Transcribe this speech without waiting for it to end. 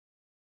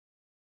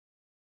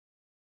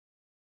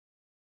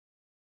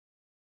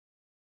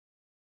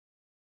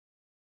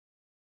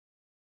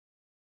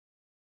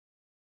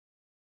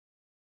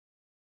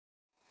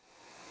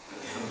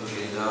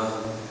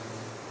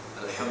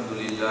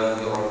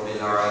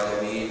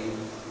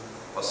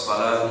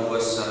والصلاة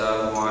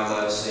والسلام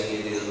على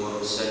سيد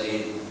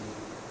المرسلين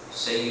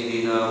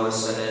سيدنا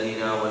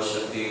وسندنا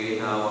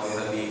وشفيعنا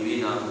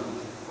وحبيبنا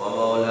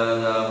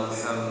ومولانا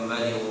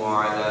محمد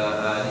وعلى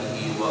آله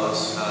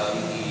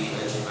وأصحابه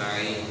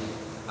أجمعين.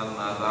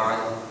 أما بعد،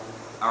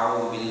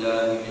 أعوذ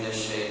بالله من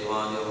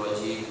الشيطان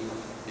الرجيم.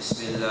 بسم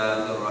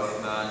الله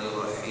الرحمن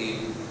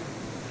الرحيم.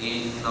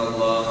 إن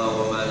الله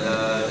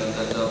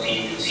وملائكته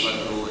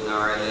يصلون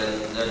على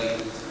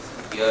النبي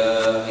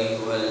يا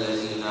أيها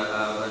الذين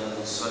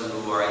آمنوا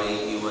صلوا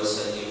عليه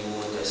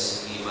وسلموا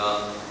تسليما.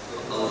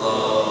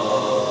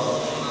 اللهم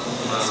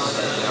صل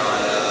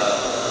على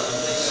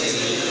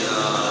سيدنا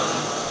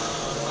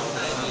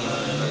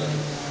محمد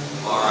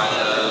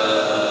وعلى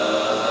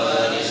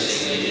آل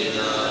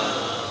سيدنا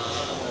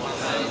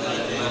محمد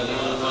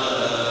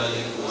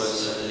وبارك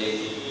وسلم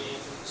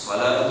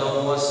صلاة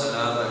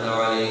وسلاما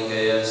عليك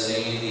يا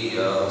سيدي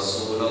يا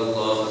رسول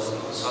الله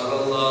صلى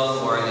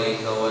الله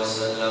عليه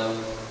وسلم.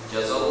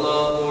 جزا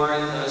الله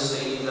عنا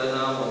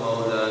سيدنا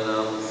ومولانا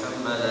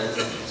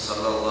محمدا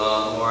صلى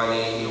الله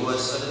عليه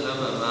وسلم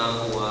ما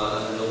هو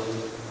أهله.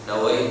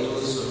 نويت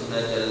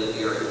سنة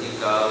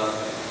الاعتكاف.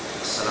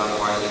 السلام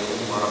عليكم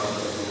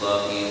ورحمة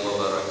الله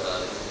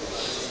وبركاته.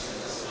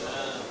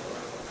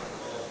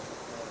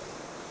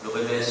 Nous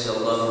remercions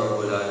Allah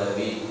Rabbul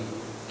Alamin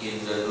qui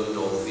nous donne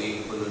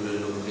tawfiq pour nous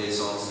donner une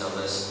présence dans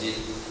le Masjid.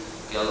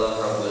 qu'Allah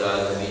Rabbul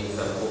Alamin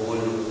fait pour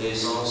nous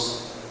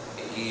présence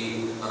et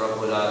qui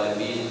Rabbul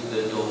Alamin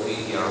de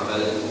tawfiq et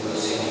amal pour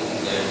nous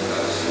sécuriter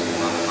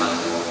Muharram.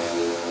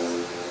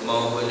 Comme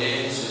on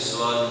connaît, ce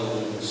soir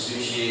nos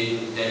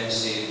sujets, thème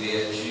c'est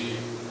vertus,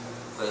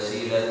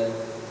 fazilat,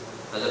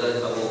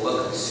 Hazrat Abu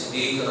Bakr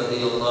Siddiq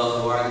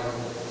radiyallahu anhu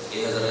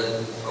et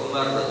Hazrat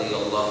Umar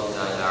radiyallahu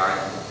ta'ala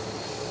anhu.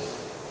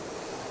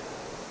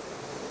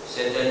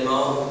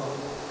 Certainement,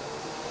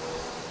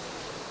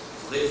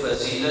 les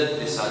fazilat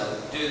de ces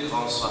deux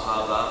grands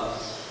sahaba,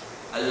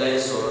 Allah et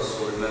son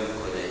Rasoul même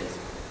connaissent.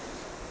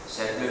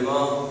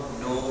 Simplement,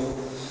 nous,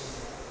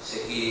 ce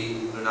qui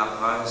nous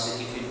apprend, ce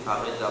qui fait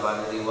paraître dans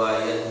la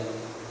riwayat,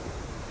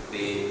 nous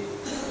pouvons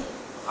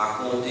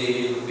raconter,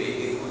 nous pouvons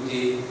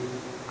écouter,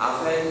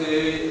 afin que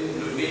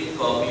nous mettons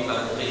parmi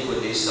les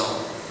reconnaissants.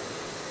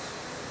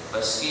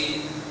 Parce que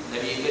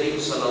Nabi Karim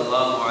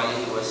sallallahu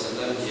alayhi wa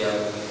sallam dit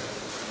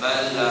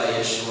Man la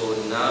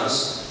yashkuru nas,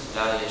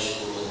 la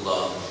yashkuru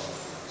Allah.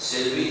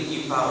 Celui qui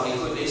parle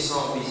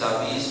reconnaissant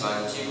vis-à-vis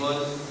du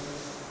monde,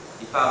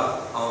 il parle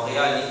en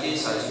réalité,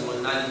 ça dit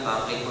il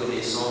parle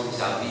reconnaissant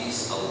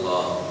vis-à-vis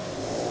Allah.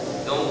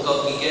 Donc,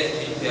 quand quelqu'un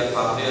fait faire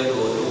faveur de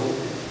nous,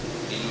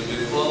 et nous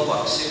devons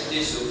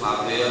accepter ce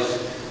faveur,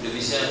 de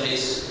viser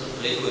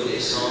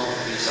reconnaissant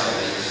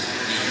vis-à-vis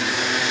lui.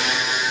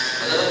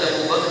 Alors,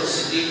 Abu Bakr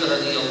Siddiq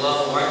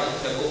radiyallahu anhu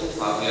fait beaucoup de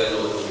faveur de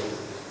nous.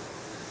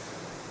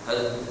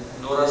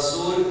 Nos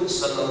Rasoul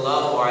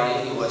sallallahu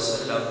alayhi wa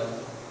sallam,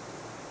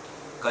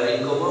 quand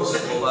il commence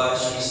le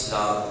voyage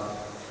islam,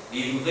 il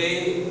est vrai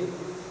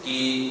que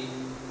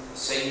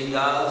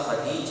Sayyida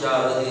Khadija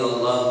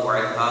radiyallahu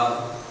anha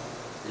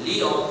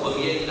lit en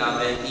premier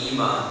l'amène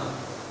iman.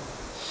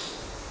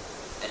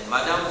 Et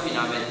madame fit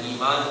l'amène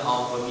iman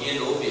en premier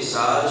le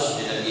message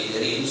de Nabi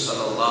Karim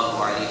sallallahu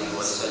alayhi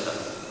wa sallam.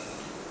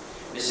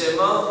 Mais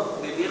seulement,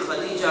 Bibi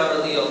Khadija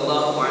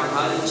radiyallahu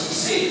anha le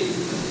tissait, il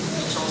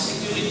est en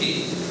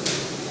sécurité.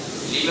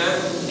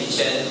 Lui-même, il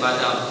tient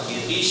madame qui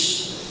est riche.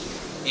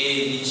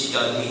 Et il dit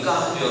dans le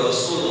cas de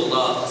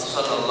Rasulullah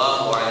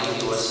sallallahu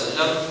alayhi wa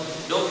sallam,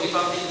 donc il n'a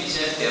pas pu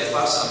faire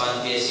face à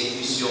ma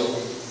persécution,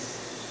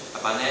 à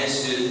ma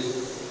insulte.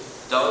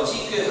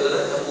 Tandis que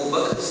Abu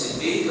Bakr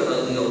Siddiq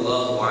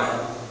radiyallahu anhu,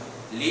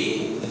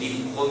 les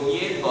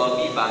premiers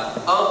parmi les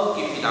hommes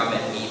qui fit la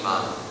même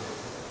iman.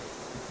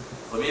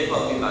 Premier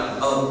parmi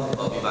les hommes,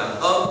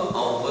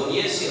 en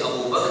premier c'est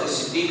Abu Bakr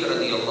Siddiq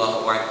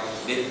radiyallahu anhu.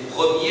 Mais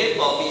premier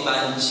parmi les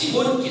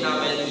gens qui n'a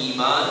même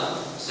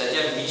iman,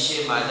 c'est-à-dire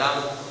Michel, madame,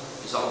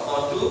 les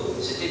enfants, tout,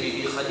 c'était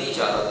Bibi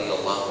Khadija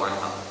radiyallahu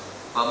anha.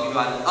 Parmi les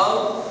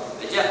hommes,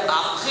 c'est-à-dire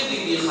après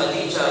Bibi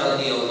Khadija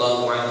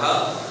radiyallahu anha,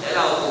 elle a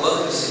Abu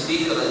Bakr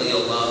Siddiq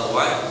radiyallahu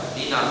anha,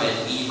 il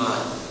n'amène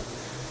iman.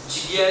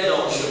 C'est bien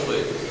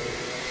dangereux.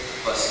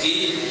 Parce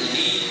qu'il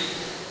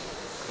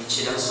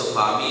est dans sa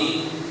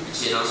famille,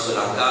 il est dans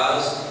sa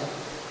case,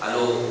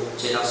 alors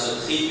il est dans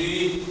sa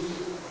tribu,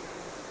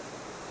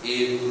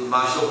 et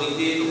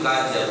majorité du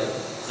cas,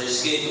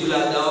 presque tout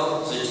là-dedans,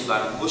 je dis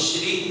pas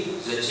boucherie,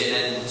 je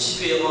tiens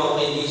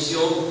différentes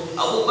religions.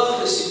 Abu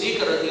Bakr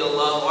Siddiq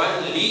radiyallahu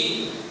anhu, lui,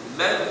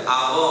 même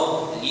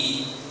avant,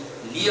 lui,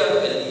 lire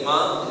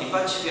l'imam, il n'est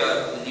pas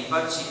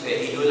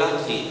fait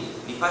idolâtrie,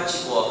 il n'est pas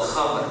fait boire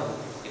khamr,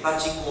 il n'est pas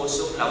fait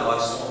consommer la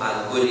boisson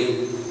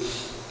alcoolique.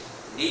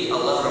 Lui,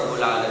 Allah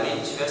Rabbul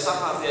Alamin, tu fais ça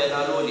avec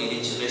l'eau, il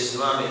est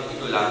restaurant avec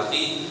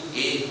idolâtrie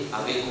et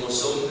avec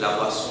consomme la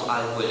boisson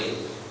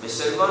alcoolique. Mais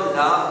seulement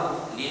là,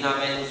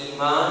 l'inamène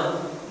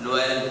iman,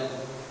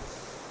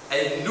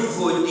 un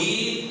nouveau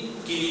dit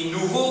qu'il est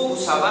nouveau pour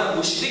savoir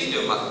mouchrik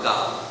de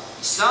Makkah.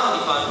 L'islam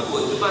n'est pas nouveau.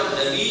 Tout le monde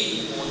a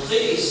montré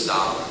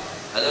l'islam.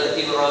 Hazrat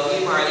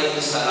Ibrahim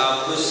alayhi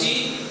salam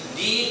aussi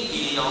dit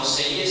qu'il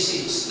enseignait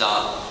c'est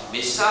l'islam.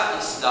 Mais ça,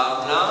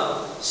 l'islam là,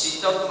 si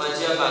top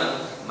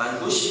man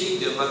mushrik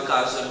de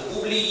Makkah, ont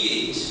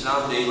oublié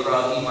l'islam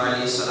d'Ibrahim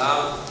alayhi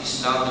salam,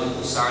 l'islam de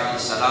Moussa alayhi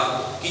salam,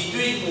 qui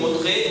doit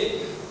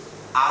montrer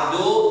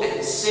ado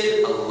un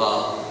seul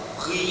Allah.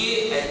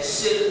 Prier un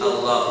seul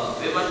Allah.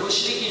 Mais man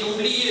mushrik il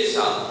oublie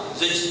ça.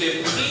 Je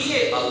vais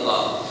prier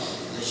Allah.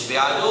 Je vais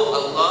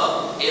adorer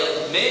Allah,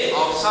 mais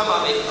ensemble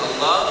avec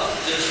Allah,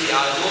 je vais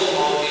adorer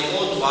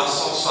environ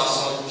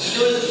 360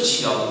 idoles qui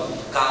sont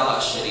Kaaba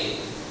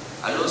Sharif.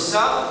 Alors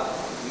ça,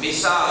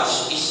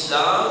 message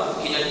islam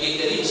qui n'a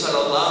dit Karim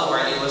sallallahu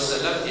alayhi wa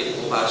sallam est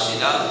propagé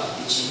là,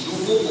 est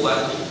nouveau pour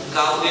un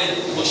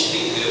kafir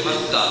mushrik de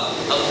Makkah.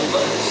 Abu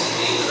Bakr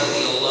Siddiq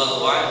radiyallahu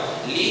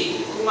anhu, les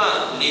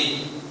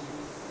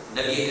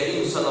Nabi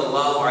Karim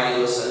sallallahu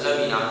alayhi wa sallam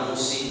il a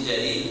annoncé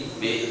Jeudi,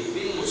 mais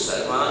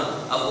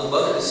musulman Abu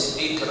Bakr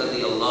Siddiq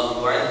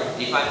radiyallahu anhu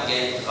n'est pas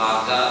qu'un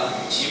traka,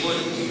 Timon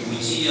qui vous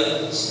dit,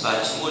 c'est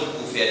pas Timon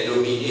pour faire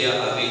dominer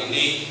avec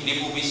lui, il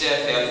pouvait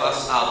faire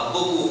face à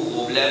beaucoup de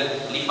problèmes,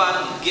 il n'est pas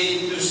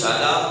qu'un tout ça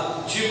là,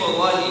 du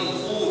moment où il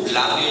trouve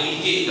la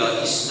vérité dans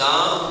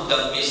l'islam,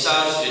 dans le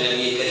message de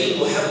Nabi Karim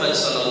Muhammad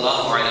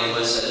sallallahu alayhi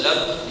wa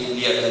sallam, il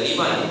y a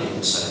kalima les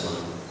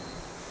musulmans.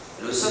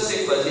 Alors ça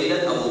c'est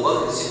fadilat Abu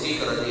Bakr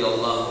Siddiq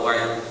radiyallahu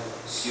anhu.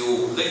 Si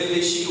vous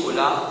réfléchissez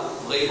là,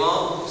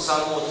 vraiment,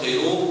 ça montre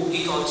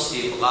qui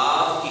quantité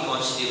brave, qui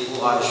quantité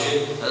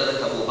courageux,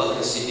 Abu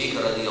Bakr Siddiq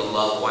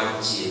radiyallahu anhu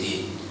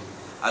Jeudi.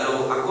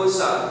 Alors, à cause de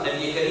ça,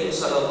 Nabi Karim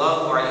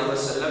sallallahu alayhi wa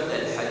sallam, dans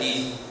le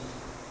hadith,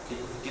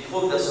 qui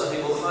trouve dans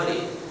Sahih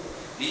Bukhari,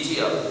 il dit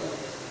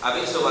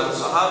avec ce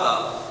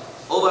sahaba,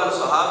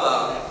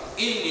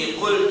 inni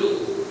qultu,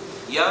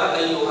 ya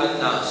ayyuhan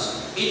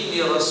nas,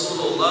 inni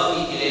rasulullah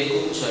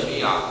ilaykum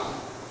jami'a.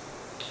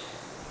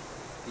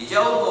 Il dit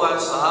aux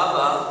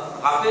sahaba,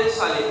 rappelle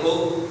ça à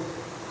l'époque,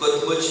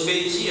 quand moi je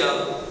vais dire,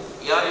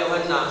 Ya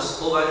Yohannas,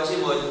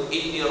 Obantimon,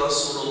 Inni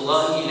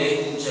Rasulullah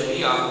ilaykum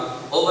jami'a,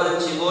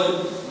 Obantimon,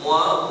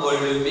 moi,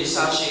 le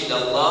messager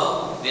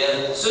d'Allah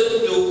vers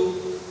tout.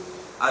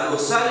 Alors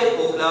ça à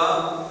l'époque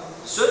là,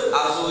 ce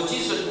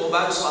azoti ce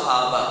combat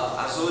sahaba,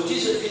 azoti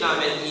ce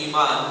phénomène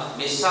iman,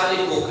 mais ça à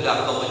l'époque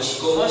là, quand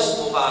tu commences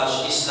le combat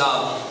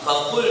islam,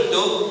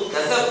 faqultu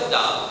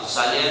kadhabta,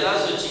 ça là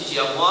ce qui dit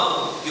à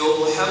moi que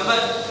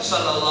Muhammad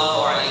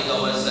sallallahu alayhi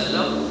wa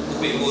sallam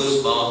pouvait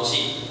cause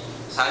menti.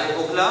 Ça à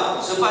l'époque là,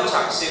 ce n'est pas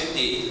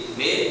accepté,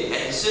 mais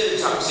un seul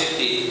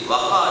accepté.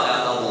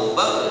 Waqala Abu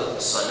Bakr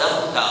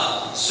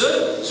sadaqta,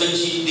 ce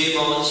qui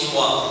démentit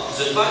moi,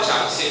 ce n'est pas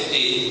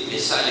accepté, mais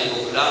ça à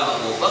l'époque là,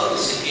 Abu Bakr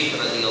Siddiq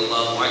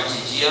radiyallahu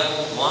anhu dit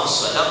moi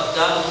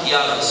sadaqta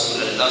ya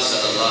Rasulallah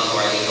sallallahu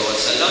alayhi wa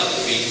sallam,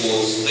 il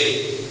cause vrai.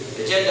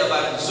 Jadi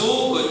dapat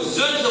zul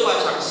ne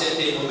pas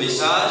accepter mon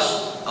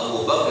message,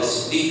 Abu Bakr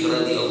Siddiq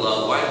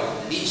radiyallahu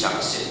anhu dit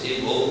accepter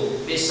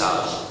mon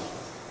message.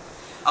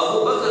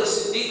 Abu Bakr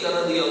Siddiq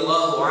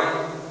radiyallahu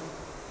anhu,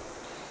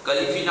 quand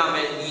il finit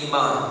avec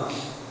l'iman,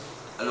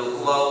 alors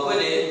comment on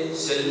connaît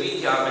celui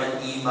qui a un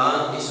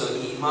iman et son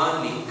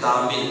iman est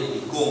kamil,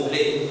 est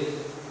complet.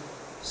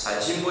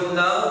 Ça dit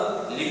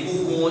là, les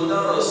boucons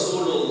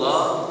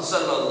Rasulullah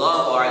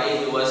sallallahu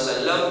alayhi wa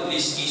sallam,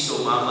 puisqu'ils sont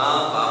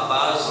maman,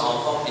 papa,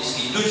 enfants,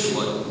 puisqu'ils touchent le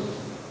monde.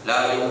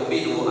 لا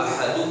يؤمن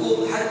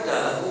أحدكم حتى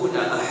أكون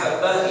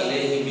أحب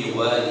إليه من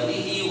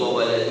والده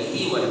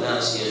وولده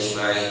والناس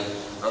أجمعين.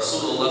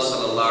 Rasulullah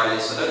sallallahu alayhi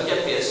wa sallam, il y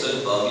a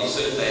personne parmi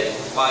ceux qui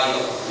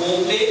croyant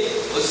complet,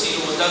 aussi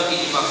longtemps qu'il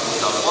n'est pas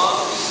content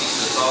moi, puisqu'ils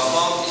sont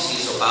enfants,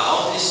 puisqu'ils sont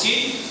parents,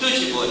 puisqu'ils tout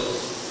le monde.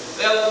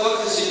 Et Abu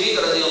Bakr Siddiq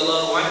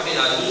radiyallahu anhu,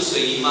 il a tout ce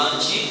iman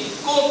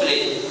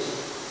complet.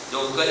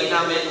 Donc quand il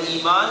amène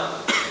l'iman,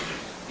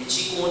 il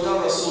dit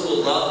content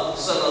Rasulullah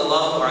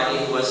sallallahu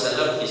alayhi wa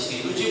sallam,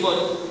 puisqu'il tout le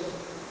monde.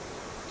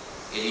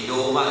 Il est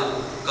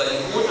normal. Quand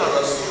il compte à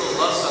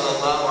Rasulullah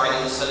sallallahu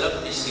alayhi wa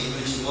sallam, puisqu'il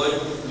tout le monde,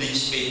 il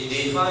peut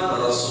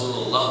défendre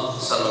Rasulullah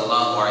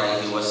sallallahu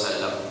alayhi wa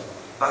sallam.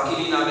 Parce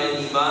qu'il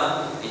amène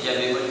l'iman, et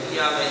j'avais dit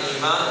amène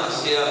l'iman,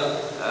 parce que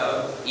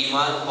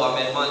l'iman pour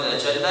amener dans le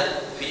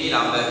Jannat, finit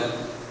la même.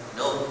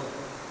 Non.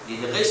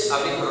 Il reste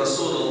avec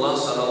Rasulullah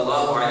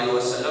sallallahu alayhi wa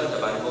sallam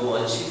dans un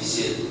moment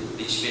difficile.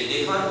 Il peut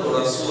défendre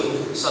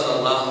Rasul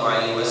sallallahu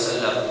alayhi wa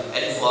sallam.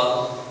 Une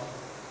fois,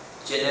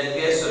 il y a une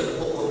personne,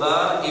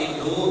 Octobre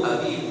ibn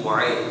Abi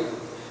Mu'ayyid.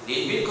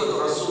 Il dit que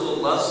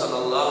Rasulullah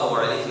sallallahu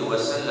alayhi wa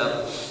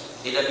sallam,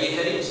 et Nabi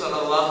Karim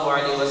sallallahu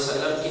alayhi wa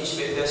sallam, qui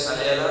peut faire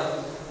salaire,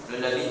 le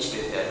Nabi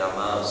peut faire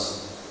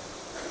namaz.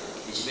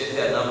 Il peut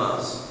faire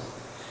namaz.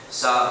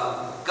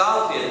 Ça,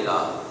 kafir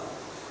là,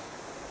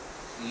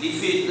 les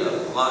filles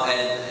prend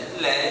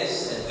un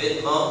laisse, un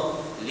vêtement,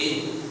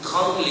 les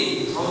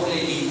trembler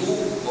les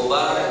coups,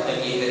 Mubarak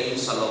Nabi Karim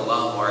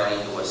sallallahu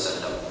alayhi wa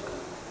sallam.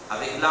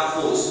 Avec la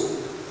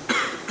force.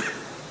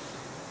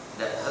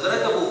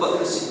 Hazrat Abu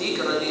Bakr Siddiq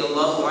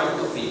radiyallahu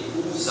anhu fait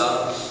pousse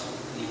ça,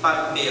 il n'est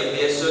pas meilleure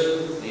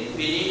personne, mais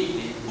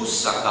il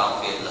pousse sa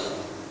kafir là.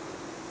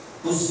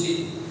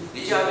 Pousse-les.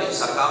 Il dit avec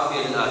sa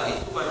kafir là,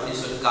 et tout le monde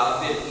est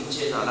kafir qui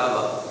tient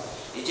là-bas.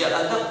 Il dit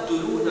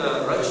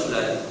ataqtuluna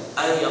rajulan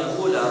an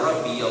yaqula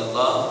rabbi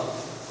Allah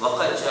wa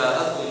qad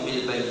ja'akum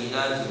bil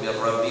bayyinati min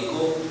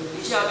rabbikum.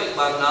 Il dit avec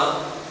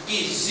maintenant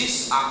qui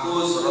existe à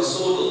cause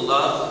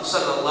Rasulullah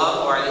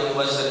sallallahu alayhi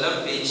wa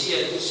sallam peut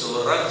dire que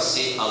son Rabb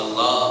c'est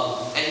Allah,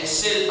 un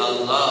seul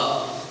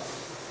Allah.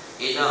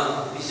 Et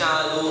là,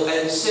 bisalo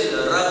un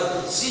seul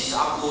Rabb, si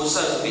à cause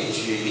ça je peux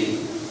tuer.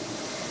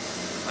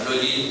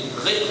 Alors il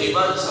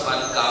réprimande ça va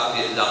le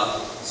kafir là.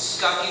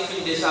 Ce qui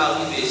fait déjà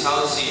arriver ça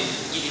aussi,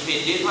 il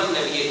fait défendre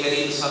le Nabi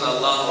Karim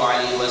sallallahu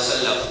alayhi wa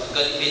sallam.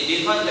 Quand il fait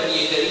défendre le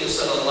Nabi Karim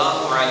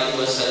sallallahu alayhi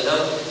wa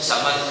sallam, ça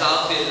va le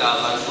kafir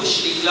là, va le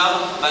mushrik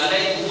là, va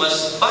l'air pour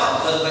se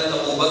battre avec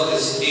Abu Bakr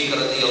Siddiq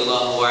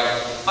radiyallahu anhu.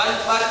 Pas une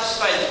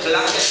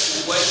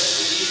claquette pour il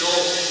dit non,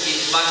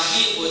 il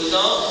bâtit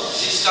autant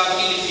jusqu'à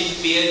qu'il ait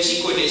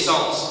perdu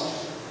connaissance.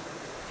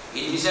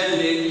 Il disait,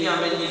 il a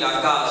amené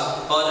la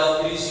case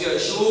pendant plusieurs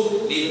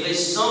jours, il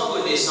reste sans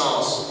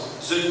connaissance.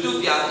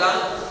 Surtout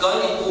quand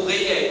il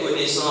pourrait gagner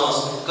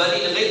connaissance, quand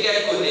il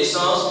regagne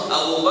connaissance,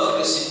 Abu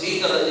Bakr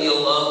Siddiq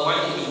radiyallahu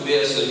anhu, il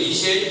ouvert ce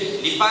lycée,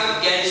 il pas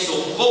gagner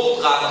son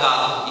propre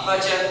tracas.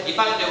 Il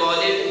pas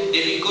demander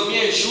depuis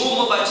combien de jours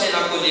on va tenir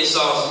la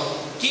connaissance.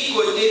 Qui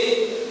côté,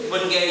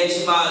 mon gagne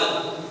du mal.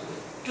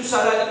 Tout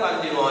ça là, il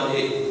pas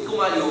demander.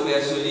 Comment il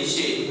ouvert ce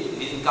lycée,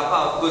 il est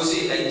capable de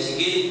causer,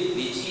 d'indiquer,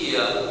 il dit,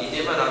 il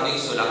demande avec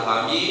sur la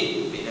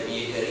famille, mais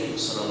Nabi Karim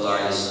sallallahu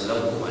alayhi wa sallam,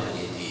 comment il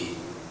était.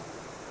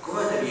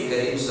 Comment Nabi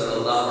Karim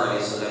sallallahu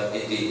alayhi wa sallam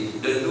était.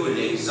 Donne-nous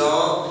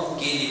l'exemple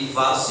qui est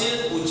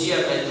facile pour dire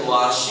maintenant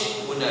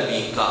Ashik pour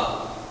Nabi Ka.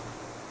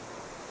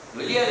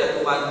 Nous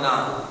lisons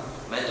maintenant,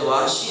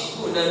 maintenant Ashik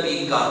pour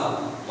Nabi Ka.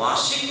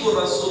 Ashik pour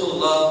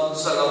Rasulullah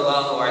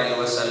sallallahu alayhi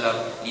wa sallam.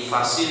 Il est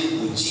facile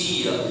pour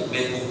dire,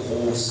 mais pour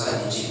gros ça,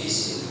 il est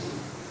difficile.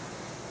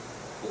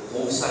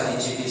 Pour ça, c'est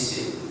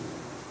difficile.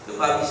 Ne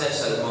pas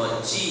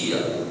seulement dire,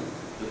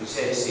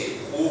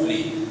 c'est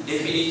prouver.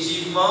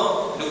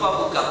 Définitivement, ne pas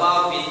être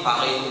capable de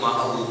parler comme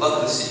Abu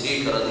Bakr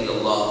Siddiq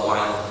radiyallahu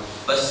anhu.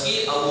 Parce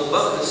qu'Abu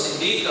Bakr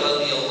Siddiq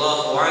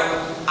radiyallahu anhu,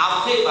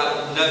 après le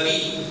Nabi,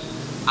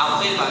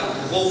 après le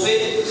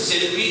prophète,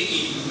 c'est lui qui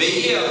est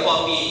meilleur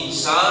parmi les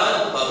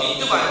saints, parmi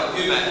tous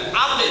les humains.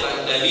 Après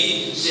le Nabi,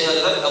 c'est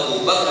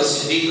Abu Bakr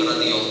Siddiq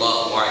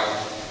radiyallahu anhu.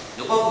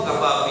 Ne pas être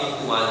capable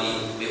de parler,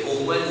 mais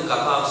au moins nous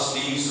capables de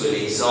suivre sur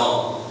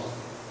l'exemple.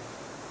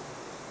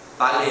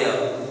 Parler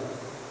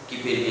qui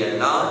peut dire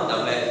là,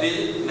 dans ma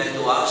ville,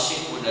 maintenant, chez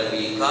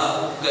Kounabika,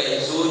 quand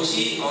ils ont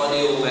dit, on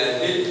est au même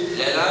ville,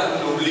 là,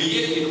 nous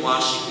oublions qu'ils ont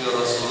acheté le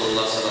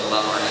Rasulullah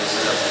sallallahu alayhi wa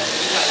sallam.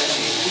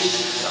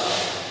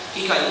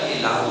 Qui a été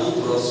là où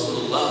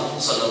Rasulullah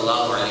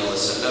sallallahu alayhi wa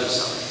sallam.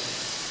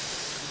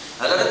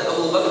 Alors,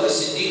 Abu Bakr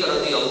Siddiq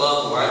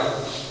radiyallahu anhu,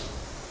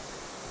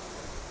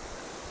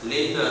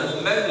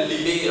 même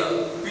libère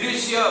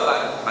plusieurs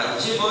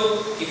bantimons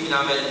qui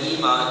finalement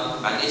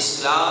l'iman, un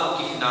esclave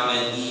qui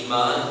finalement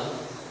l'iman,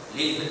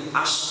 les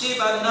acheter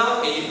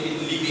maintenant et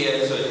ils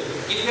libèrent ceux.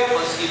 Qui fait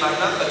parce que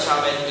maintenant quand tu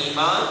amènes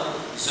l'iman,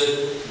 tu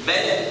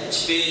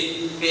peux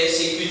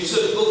persécuter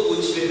ceux,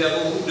 tu peux faire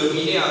beaucoup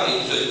dominer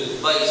avec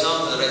ceux. Par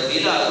exemple,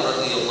 Bilal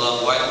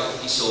radiyallahu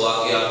anhu qui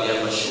soit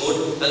bien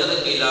mashhour,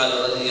 Bilal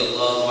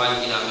radiyallahu anhu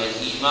qui amène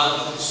l'iman,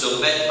 se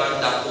mettre pas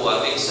d'accord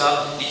avec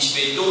ça, et tu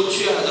peux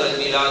torturer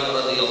Bilal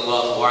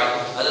radiyallahu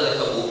anhu,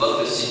 Abu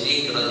Bakr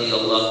Siddiq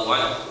radiyallahu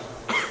anhu.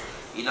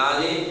 Il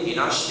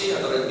a acheté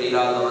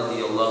Bilal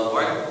radiyallahu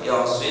anhu et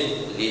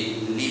ensuite les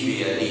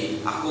libérer.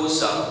 À cause de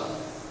ça,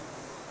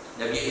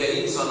 Nabi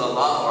Karim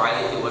sallallahu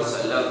alayhi wa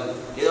sallam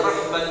est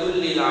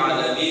rahmatul lil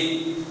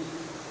alamin.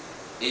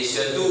 Et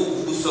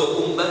surtout pour ce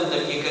ummat,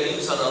 Nabi Karim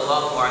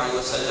sallallahu alayhi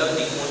wa sallam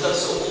dit qu'on a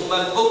ce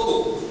ummat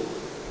beaucoup.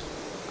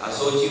 A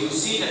sorti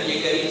aussi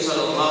Nabi Karim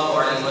sallallahu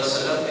alayhi wa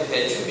sallam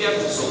fait du bien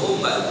pour ce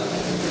ummat.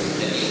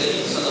 Nabi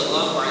Karim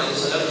sallallahu alayhi wa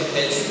sallam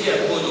fait du bien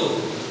pour nous.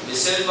 Mais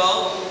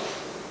seulement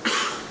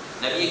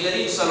Nabi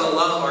Karim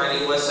sallallahu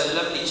alayhi wa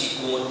sallam est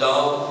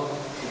content.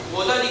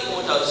 Pourtant, il est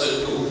content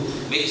surtout.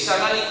 Mais ça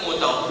là, il est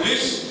content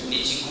plus. Il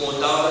est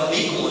content, il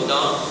est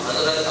content.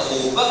 Alors,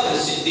 Abu Bakr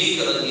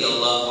Siddiq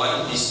radiyallahu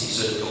anhu dit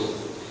surtout.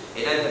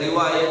 Et dans la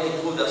riwayat qui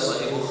trouve dans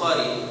Sahih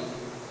Bukhari,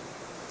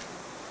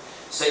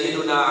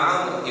 Sayyidina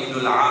Umar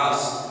ibn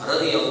al-As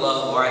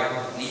radiyallahu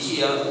anhu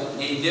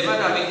il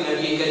demande avec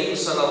Nabi Karim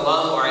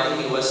sallallahu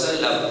alayhi wa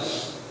sallam,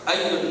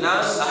 Ayyun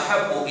nas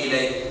ahabbu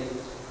ilayk.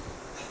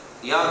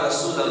 Ya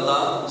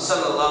Rasulullah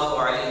sallallahu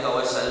alayhi wa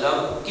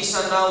sallam, qui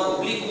s'en a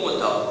oublié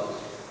content.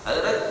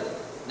 Alors,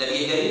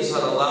 Nabi Karim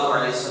sallallahu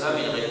alayhi wa sallam,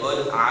 il répond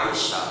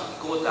Aïcha,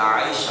 compte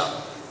à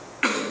Aïcha.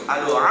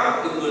 Alors,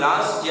 Amr ibn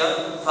al-As dit,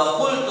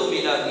 Faqultu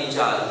min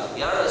al-rijal.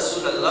 Ya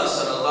Rasulullah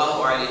sallallahu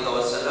alayhi wa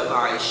sallam,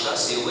 Aïcha,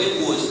 c'est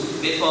épouse,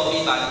 mais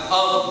parmi les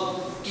hommes,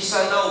 qui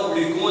s'en a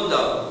oublié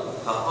content.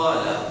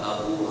 Faqala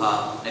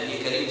Abuha,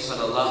 Nabi Karim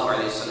sallallahu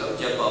alayhi wa sallam,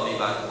 dit parmi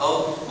les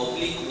hommes,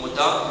 oublié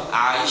content,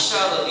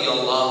 Aïcha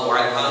radiyallahu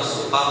anha,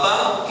 son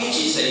papa, qui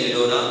dit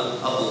Sayyidina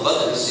Abu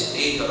Bakr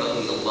Siddiq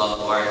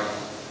radiyallahu anhu.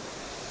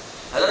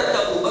 Hadrat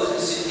Abu Bakr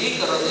Siddiq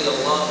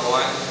radhiyallahu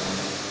anhu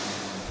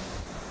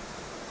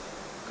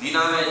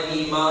dina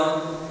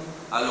iman.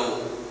 Alors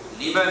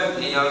l'imam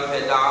lina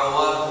fait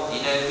da'wa,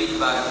 il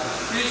invite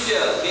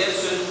plusieurs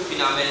personnes qui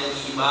n'amènent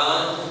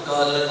iman que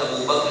Hadrat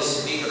Abu Bakr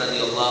Siddiq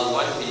radhiyallahu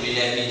anhu il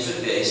invite sur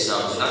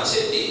l'islam. Je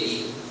n'accepte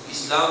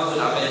l'islam, je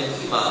n'amène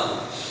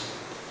iman.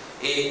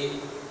 Et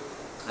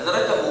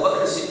Hadrat Abu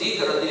Bakr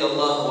Siddiq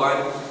radhiyallahu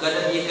anhu, quand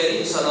Nabi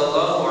Karim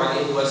sallallahu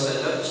alayhi wa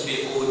sallam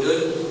fait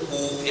ordre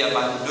pour faire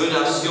une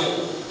donation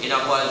et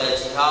n'a pas de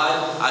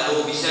jihad,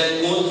 alors il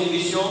fait une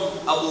contribution.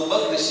 Abu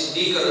Bakr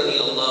Siddiq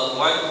radhiyallahu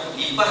anhu,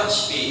 il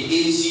participe,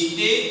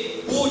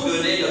 hésiter pour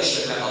donner le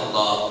chemin à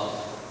Allah.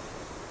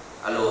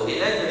 Alors il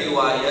y a une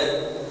riwayat,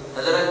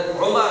 Hadrat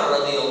Umar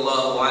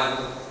radhiyallahu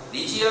anhu,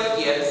 il dit qu'il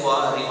y a une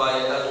fois,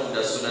 riwayat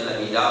de Sunan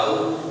Abi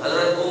Dawud,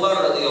 Hadrat Umar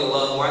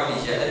radhiyallahu anhu,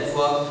 il dit une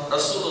fois,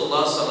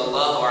 Rasulullah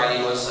sallallahu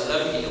alayhi wa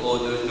sallam, il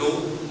ordonne nous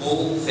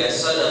pour faire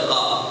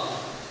sadaqa,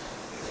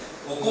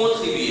 pour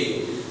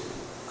contribuer.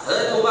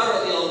 Hadrat Umar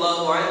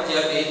radhiyallahu anhu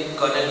dit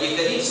quand Nabi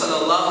Karim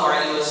sallallahu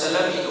alayhi wa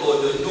sallam, il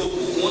ordonne nous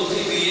pour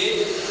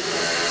contribuer,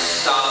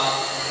 ça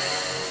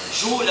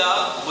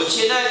joue-là, vous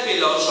tenez un peu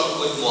l'argent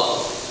contre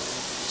moi,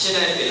 tenez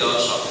un peu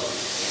l'argent.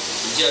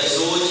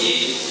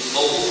 Jeudi,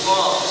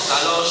 pourquoi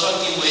ça l'argent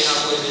qui m'a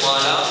donné moi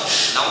là,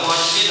 la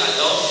moitié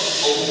là-dedans,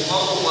 pourquoi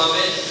pour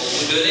moi-même, pour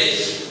vous donner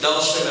dans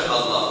le chemin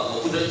d'Allah. Pour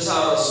vous donner ça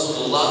à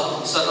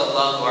Rasulullah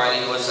sallallahu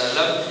alayhi wa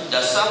sallam,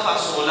 de sa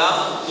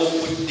façon-là, pour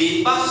vous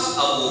dépasser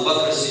Abu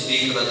Bakr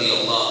Siddiq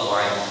radhiyallahu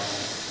anhu.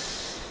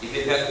 Il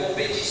peut faire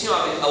compétition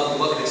avec Abu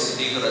Bakr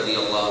Siddiq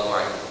radhiyallahu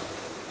anhu.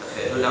 Il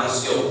fait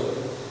donation.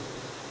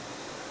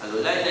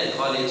 Alors là, il y a un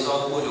grand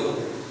exemple pour nous.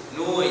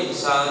 Nous,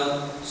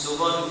 insan,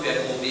 souvent nous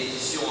faisons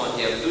compétition en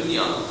termes de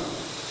dunya.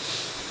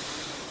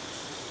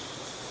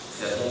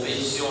 Faire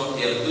compétition en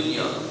termes de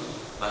dunya.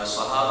 Les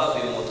Sahaba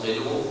peuvent montrer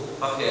nous,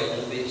 pas faire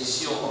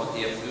compétition en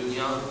termes de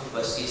dunya,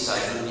 parce que ça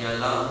dunya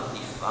là,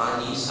 il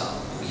fani ça,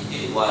 il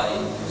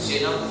dévoile. C'est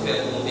là pour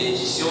faire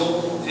compétition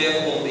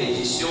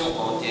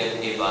en termes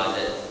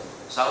d'ibadat.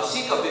 Ça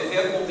aussi, quand on peut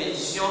faire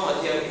compétition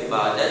en termes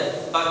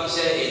d'ibadat, pas que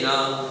c'est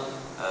là.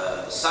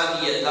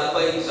 Ça, il y a par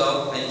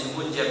exemple, un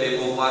monde qui avait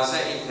beau voir ça,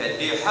 il fait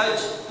 2 hajj,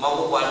 mais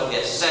on peut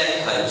faire 5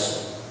 hajj.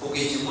 Pour que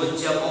tout le monde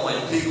ait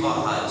un plus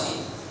grand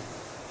hajj.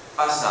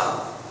 Pas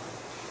ça.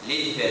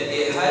 Il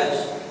fait 2 hajj,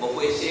 on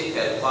peut essayer de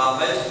faire 3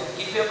 hajj,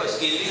 qui fait parce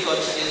que lui, quand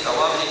il est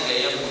savoir, il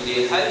gagne pour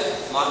 2 hajj,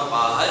 moi,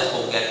 3 hajj,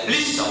 on gagne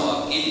plus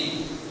savoir.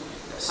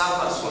 De sa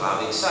façon,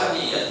 avec ça,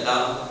 il y a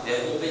là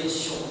des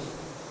compétitions.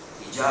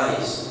 Il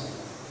jaillit.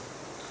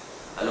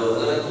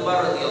 Alors,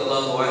 Umar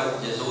radhiyallahu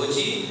anhu,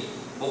 Jeudi,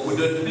 beaucoup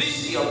de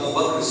plus Abu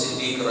Bakr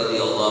Siddiq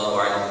radhiyallahu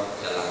anhu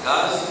dans la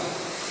case.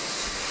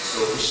 So,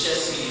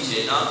 richesse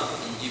militaire,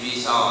 il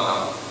divise ça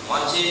en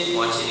moitié de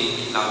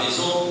la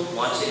maison,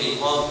 moitié des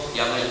points, il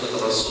y a même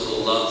que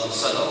Rasulullah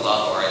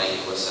sallallahu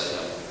alayhi wa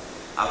sallam.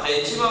 Après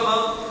un petit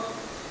moment,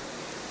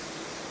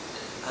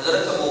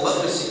 Hadrat Abu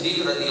Bakr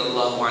Siddiq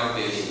radhiyallahu anhu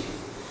béni.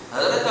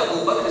 Hadrat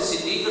Abu Bakr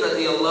Siddiq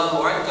radhiyallahu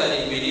anhu quand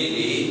il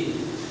béni,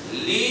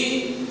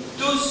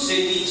 tous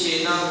ces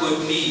militaires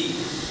contre lui,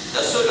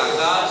 dans la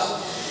case,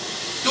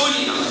 tout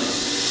les noms.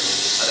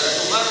 Hadrat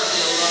Umar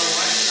radhiyallahu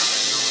anhu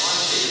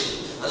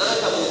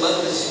Hadrat Abu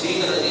Bakr Siddiq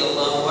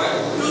radhiyallahu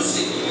anhu tous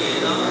ces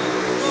noms,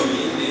 tous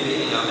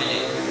les noms.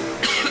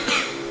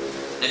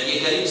 Nabi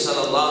Karim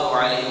sallallahu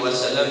alayhi wa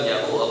sallam dit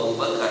Abu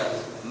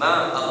Bakr,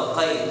 ma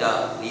abqaita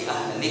li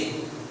ahlik.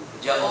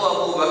 Dit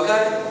Abu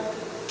Bakr,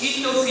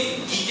 qui te fait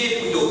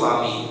guider pour ta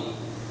famille?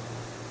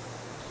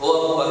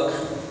 Abu Bakr,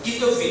 qui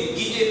te fait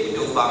guider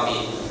pour ta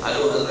famille?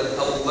 Alors Hadrat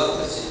Abu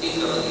Bakr Siddiq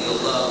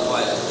radhiyallahu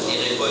anhu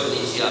il répond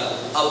déjà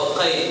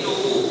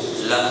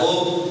abqaytuhu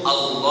lahum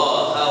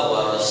Allah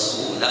wa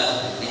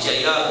rasulah. Il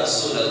dit ya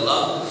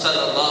Rasulullah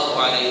sallallahu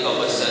alayhi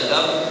wa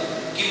sallam,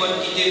 qui m'a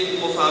guidé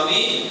pour ma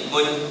famille, m'a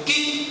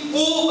guidé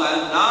pour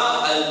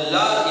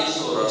Allah et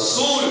son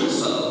Rasul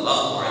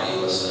sallallahu alayhi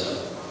wa sallam.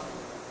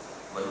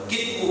 M'a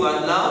guidé pour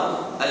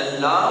Allah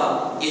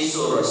et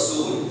son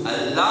Rasul.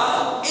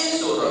 Allah et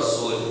son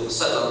Rasul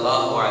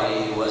sallallahu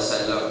alayhi wa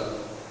sallam.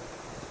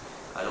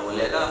 Alors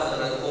là,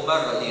 Hadrat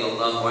Umar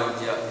radhiyallahu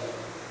anhu,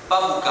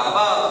 pas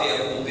capable de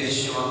faire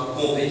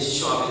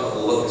compétition avec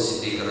Abu Bakr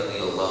Siddiq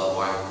radhiyallahu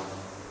anhu.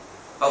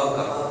 Pas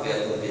capable de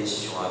faire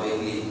compétition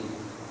avec lui.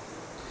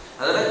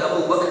 Hadrat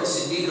Abu Bakr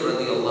Siddiq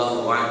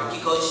radhiyallahu anhu, qui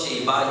coach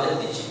des ibadat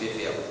de tu peux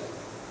faire.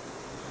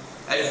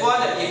 Une fois,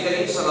 Nabi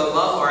Karim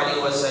sallallahu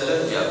alayhi wa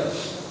sallam dit,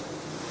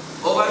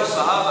 Omar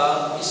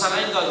Sahaba, ils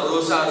s'amènent dans le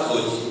rosa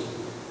Jeudi.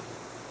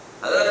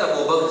 Hadrat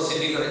Abu Bakr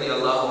Siddiq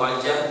radhiyallahu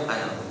anhu dit,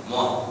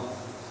 moi.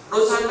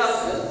 Rosa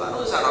nafil, pas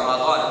rosa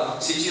Ramadan.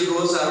 Si tu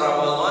rosa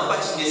Ramadan,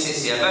 pas tu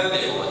nécessaire même de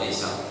demander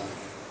ça.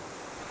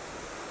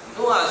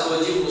 Nous, à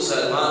Jeudi,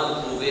 musulmans,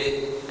 nous trouvons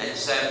un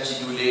simple petit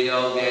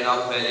douleur, bien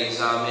après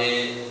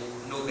l'examen,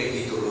 nous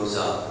payons le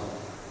rosa.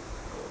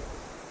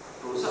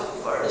 Rosa,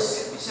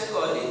 first, c'est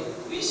quoi?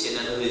 Oui, c'est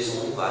une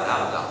raison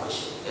valable, la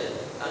prochaine,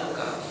 dans le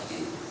cas qui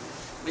dit.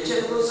 Mais tu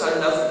as rosa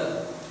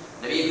nafil.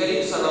 Nabi Karim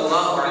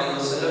sallallahu alaihi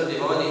wasallam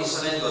dibawa di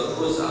sana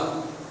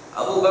Goza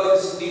Abu Bakr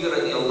Siddiq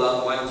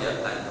radhiyallahu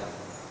anhu.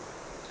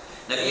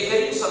 Nabi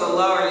Karim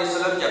sallallahu alaihi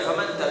wasallam dia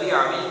faman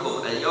tabi'a minkum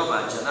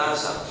al-yawma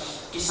janaza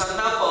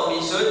kisana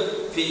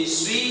permission fit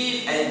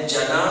suivre un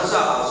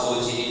janaza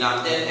azoji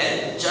inaten un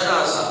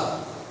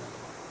janaza.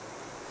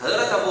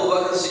 Hazrat Abu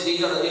Bakr Siddiq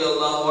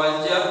radhiyallahu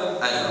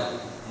anhu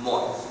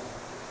mort.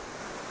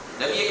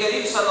 Nabi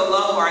Karim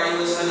sallallahu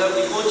alaihi wasallam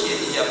dit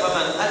dia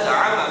faman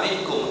at'ama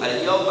minkum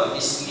al-yawma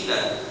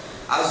miskinan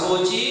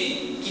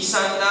azoji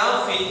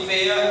kisana fit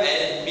faire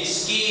un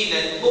miskin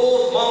un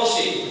pauvre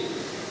manger.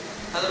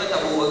 Hazrat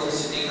Abu Bakr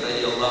Siddiq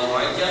radhiyallahu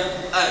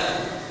anhu.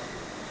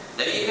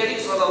 Nabi Karim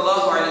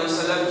sallallahu alaihi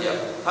wasallam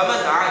dia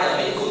faman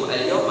 'ada minkum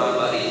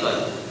al-yawma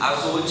maridan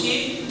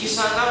azoji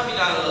kisana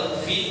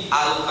fi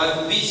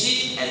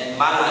al-visit and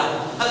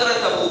malad.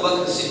 Hazrat Abu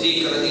Bakr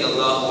Siddiq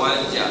radhiyallahu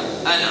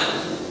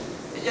anhu.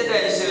 Dia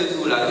dari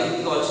seluruh lagi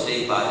kau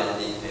sedih pada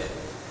dia.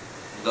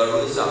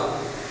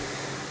 Garuza,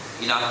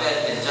 il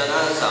appelle un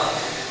janaza,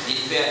 il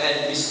fait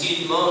un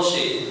miskin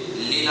manger,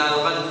 il a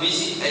une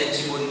visite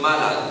intime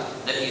malade.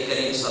 Nabi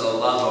Karim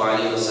sallallahu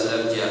alaihi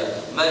wasallam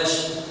dia,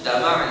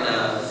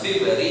 majtama'na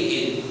fi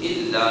bari'in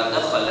illa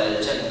dakhala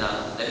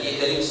al-jannah. Nabi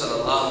Karim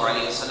sallallahu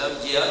alaihi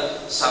wasallam dia,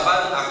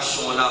 saban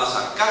action là,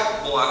 ça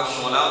quatre bons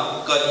action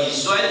là, quand il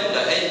soigne de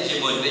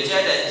intime,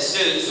 déjà d'un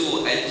seul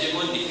jour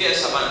intime, il fait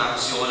saban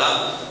action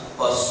là.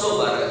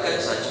 Barakat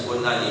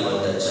sajibuna li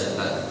wal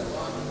jannah.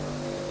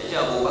 Jadi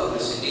Abu Bakr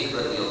Siddiq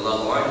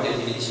radhiyallahu anhu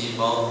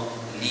définitivement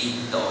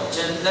lit dans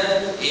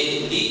jannah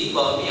et lit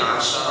parmi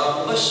ashara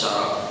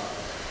mubashshara.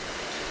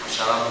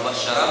 Ashara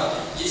mubashshara,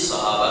 10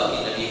 sahaba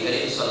qui Nabi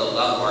Karim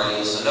sallallahu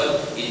alayhi wa sallam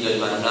il donne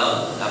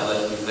maintenant la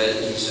bonne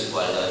nouvelle qui se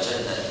voit dans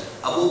jannah.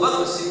 Abu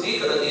Bakr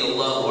Siddiq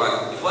radhiyallahu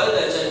anhu il voit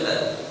dans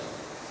jannah.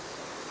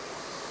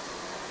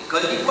 Et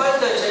quand il voit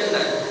dans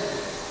jannah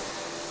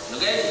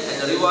نجد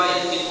أن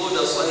رواية من قول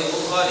صحيح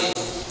البخاري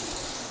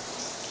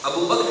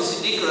أبو بكر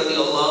الصديق رضي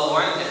الله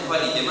عنه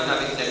قال لمن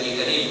أبي النبي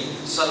الكريم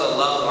صلى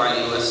الله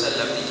عليه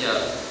وسلم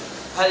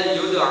هل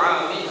يدعى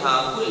منها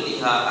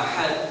كلها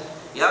أحد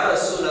يا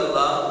رسول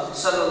الله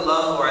صلى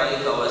الله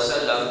عليه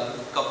وسلم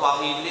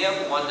كفاهيم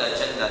من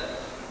الجنة.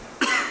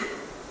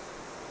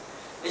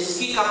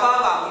 Est-ce qu'il est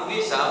capable d'arriver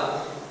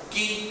ça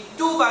qui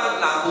tout va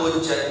la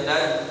bonne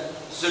jannah?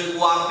 Je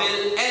dois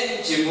appeler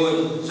un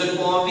djimoun. Je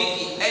dois envie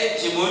qu'un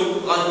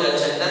djimoun rentre dans le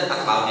jannat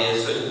à travers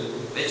eux.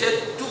 Mais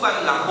tout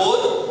va la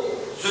bonne.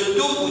 Je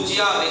dois vous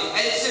dire avec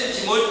un seul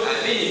djimoun,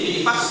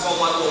 il passe pour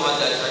moi dans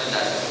le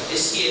jannat.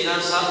 Est-ce qu'il est dans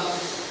ça?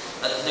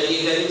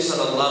 Nabi Karim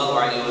sallallahu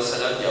alayhi wa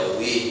sallam dit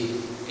oui.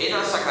 Et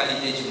dans sa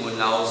qualité djimoun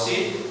là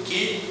aussi,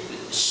 qui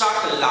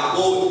chaque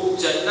labo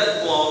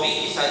jannat pour envie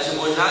qu'il s'agit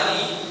djimoun là,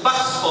 il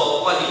passe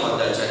pour moi dans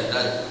le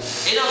jannat.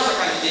 Et dans sa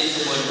qualité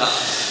djimoun là,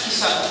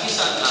 kisah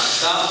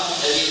nasa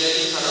Nabi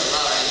Karim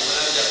sallallahu alaihi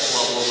wasallam dia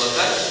Abu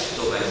Bakar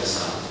tu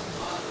bangsa.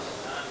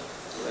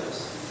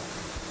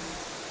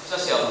 Ça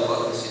c'est Abu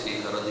Bakr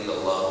Siddiq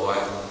radhiyallahu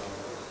anhu.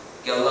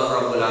 Que Allah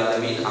Rabbul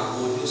Alamin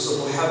accorde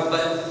ce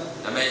muhabbat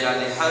dans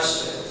Maidan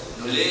al-Hashr.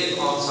 Nous les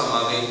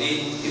ensemble avec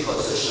lui et pour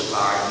ce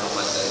shafa'a dans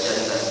le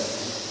jannah.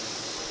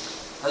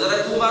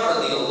 Hazrat Umar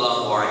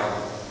radhiyallahu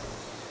anhu.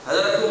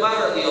 Hazrat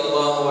Umar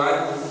radhiyallahu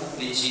anhu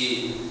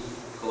dit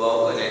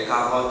kalau ada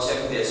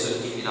 40 personnes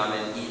qui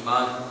finalement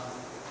iman,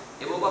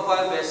 et pourquoi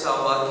pas faire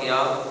savoir qu'il y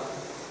a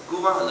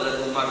comment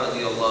Hazrat Umar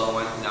radhiyallahu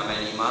anhu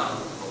finalement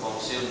iman. Vous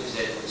pensez on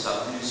disait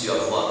ça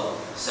plusieurs fois.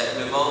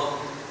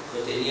 Simplement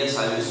retenir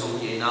sa leçon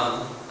qui est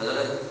là.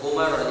 Hazrat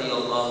Umar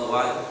radhiyallahu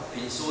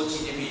anhu une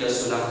sortie depuis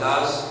sur la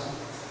case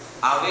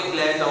avec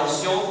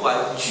l'intention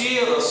de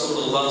tuer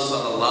Rasulullah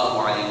sallallahu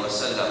alayhi wa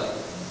sallam.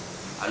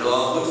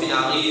 Alors quand il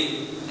arrive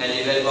un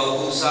événement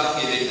comme ça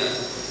qui est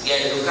il y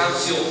a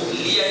l'occasion de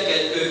lire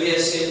quelques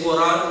versets du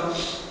Coran.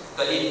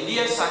 Quand il lit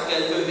ça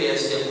quelques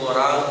versets du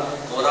Coran,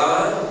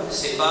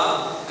 c'est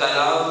pas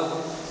kalam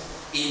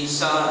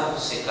insan,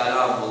 c'est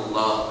kalam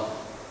Allah.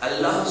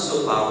 Allah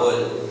se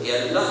parole. Et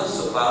Allah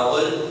se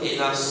parole est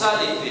dans ça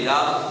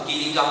l'effet-là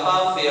qu'il est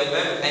capable de faire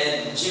même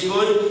un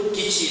djimoun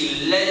qui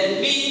est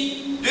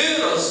l'ennemi de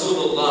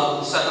Rasulullah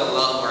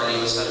sallallahu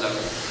alayhi wa sallam.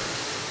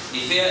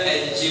 Il fait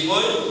un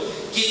djimoun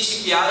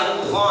qui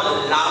prend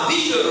la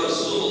vie de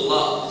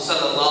Rasulullah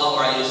sallallahu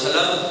alayhi wa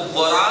sallam,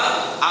 Coran,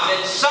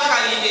 avec sa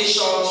qualité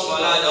changement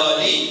là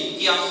dans lui,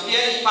 qui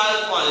il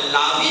parle prendre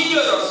la vie de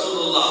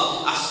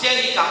Rasulullah,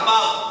 il est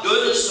capable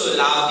de se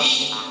la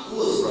vie à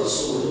cause de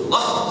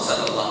Rasulullah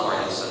sallallahu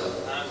alayhi wa sallam.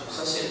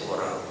 Ça c'est le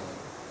Coran.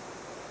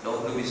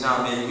 Donc nous devons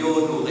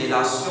améliorer nos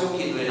relations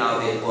qui nous ont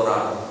avec le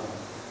Coran.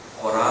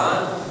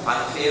 Coran,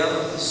 pas faire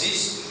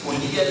juste pour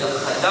dire le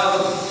khadam,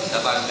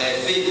 d'abord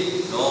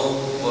merveille. Non,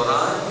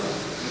 Coran.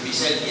 Nous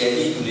puissions y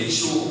aller tous les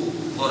jours.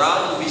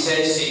 Coran, nous puissions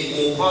essayer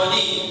de comprendre.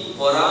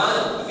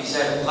 Coran, nous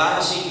puissions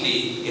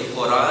pratiquer. Et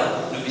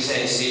Coran, nous puissions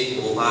essayer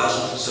de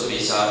propager ce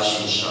message,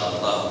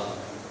 Inch'Allah.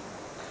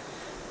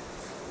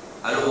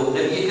 Alors,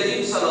 Nabi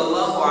Karim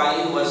sallallahu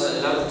alayhi wa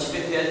sallam, tu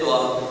peux faire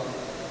toi.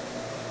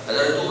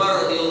 Hadrat Umar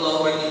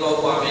radhiyallahu anhu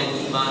bawa amin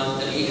iman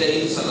Nabi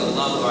Karim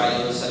sallallahu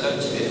alaihi wasallam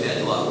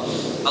jawab doa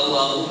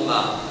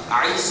Allahumma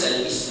a'izz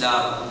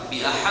al-Islam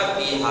bi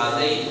ahabbi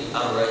hadain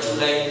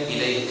ar-rajulain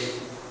ilaik.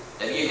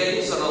 Nabi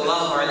Karim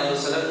sallallahu alaihi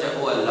wasallam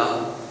jawab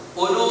Allah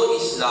honore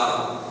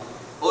Islam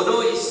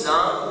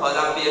par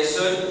la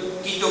personne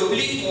qui te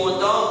plus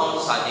content en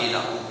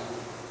sadela.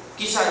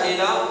 Qui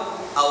sadela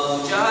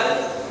Abu Jahl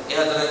et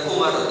Hadrat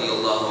Umar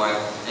radhiyallahu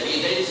anhu.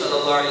 Nabi Karim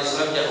sallallahu alaihi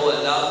wasallam jawab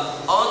Allah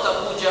entre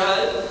Abu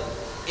Jahl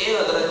et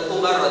Hadrat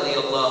Umar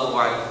radhiyallahu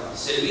anhu.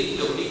 Celui qui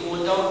te plus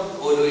content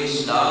au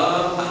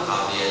Islam à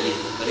travers lui.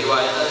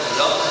 Riwayat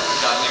Allah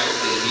Jami'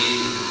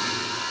 al-Tirmidhi.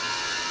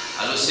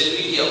 Alors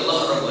celui qui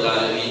Allah Rabbul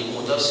Alamin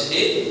content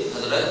c'était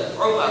Hadrat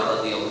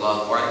Umar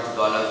radhiyallahu anhu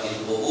dans la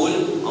ville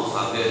Boul en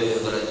faveur de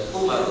Hadrat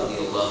Umar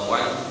radhiyallahu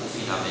anhu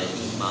finalement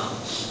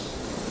iman.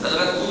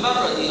 Hadrat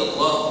Umar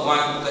radhiyallahu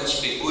anhu quand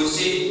tu peux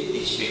causer,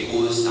 tu peux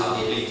causer la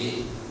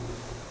vérité.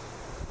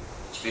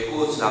 Tu peux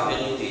causer la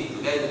vérité.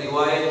 Regarde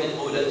riwayat qui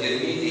trouve la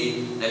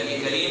Tirmidhi,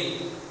 Nabi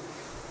Karim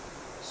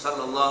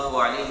sallallahu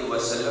alayhi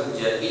wa sallam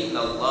dit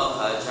inna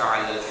Allah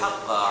ja'ala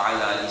al-haqqa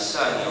ala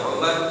lisani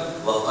Umar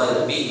wa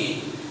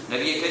qalbihi.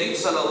 Nabi Karim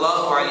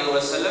sallallahu alayhi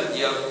wa sallam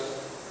dit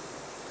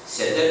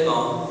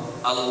certainement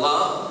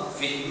Allah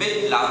fait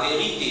mettre la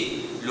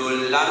vérité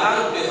la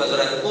langue de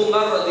Hadrat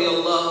Umar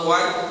radhiyallahu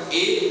anhu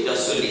et de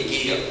son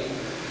équerre.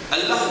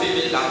 Allah fait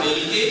mettre la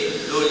vérité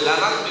la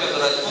langue de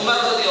Hadrat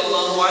Umar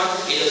radhiyallahu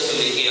anhu et de son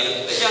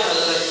équerre. Parce que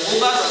Hadrat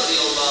Umar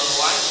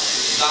radhiyallahu anhu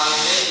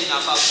jamais il n'a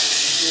pas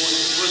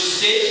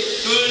posté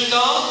tout le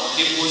temps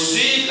de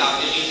poursuivre la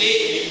vérité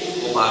et pour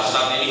combattre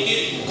la vérité,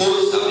 pour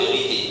cause la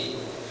vérité.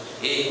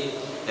 Et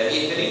Nabi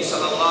Karim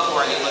sallallahu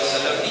alayhi wa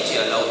sallam dit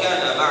law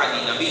kana ba'di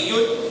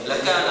nabiyyun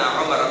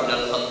lakana Umar ibn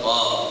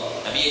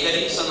al-Khattab. Nabi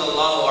Karim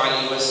sallallahu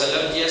alayhi wa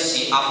sallam dit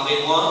si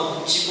après moi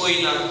si pour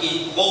une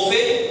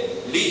prophète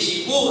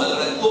les pour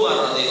Hadrat Umar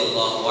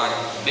radhiyallahu anhu.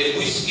 Mais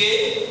puisque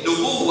nous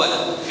pouvons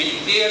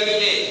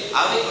terminer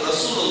avec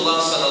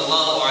Rasulullah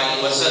sallallahu alayhi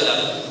wa sallam,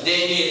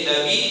 dernier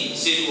Nabi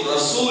c'est le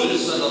Rasul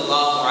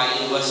sallallahu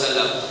alayhi wa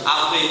sallam.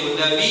 Après le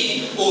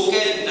Nabi,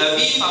 aucun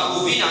Nabi n'a pu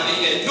venir avec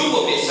un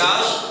nouveau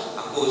message. À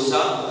cause de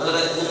ça,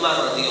 Hadrat Umar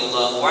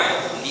radhiyallahu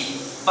anhu n'est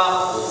pas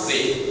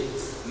prophète.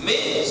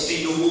 Mais si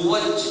nous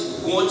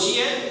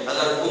continuons,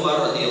 Hadrat Umar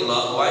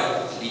radhiyallahu anhu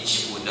est un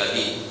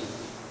Nabi.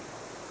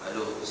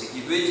 Alors, ce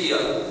qui veut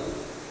dire,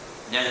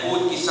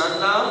 n'importe qui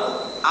s'en a,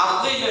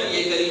 après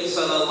Nabi Karim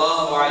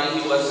sallallahu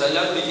alayhi wa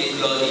sallam, il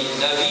déclare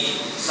Nabi,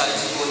 ça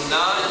dit qu'on a,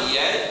 il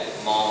est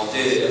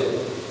menteur,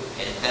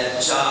 un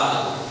dajjal,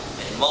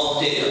 un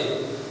menteur.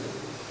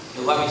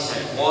 Nous va dire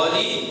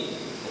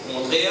au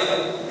contraire,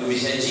 nous va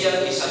dire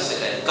que ça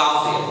c'est un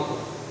kafir.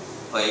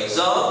 Par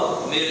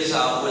exemple,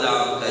 Mirza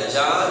Ghulam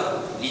Kajal,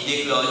 il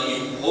déclare le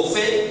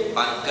prophète,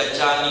 un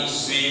Kajani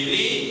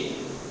suivi.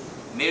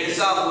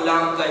 Mirza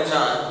Ghulam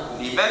Kajal,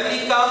 les mêmes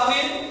les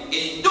kafirs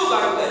et tout le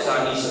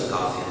Kajani sont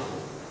kafirs.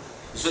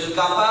 Ce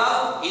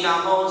capable, il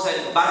avance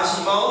un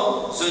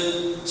bâtiment, ce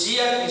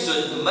dia qui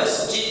sont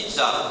masjid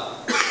ça.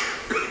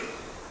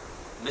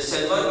 Mais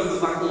seulement nous ne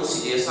pouvons pas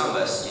considérer ça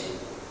masjid.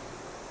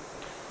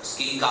 Parce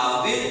que les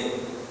kafirs,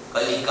 quand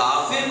les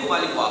kafirs,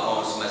 comment les voir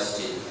en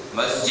masjid?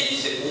 Masjid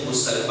c'est pour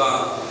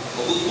musulmans.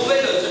 Vous trouvez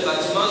dans ce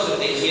bâtiment,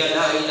 c'est écrit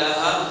La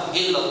ilaha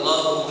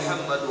illallah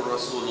Muhammadur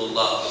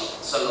Rasulullah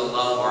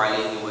sallallahu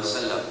alayhi wa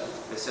sallam.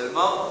 Mais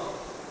seulement,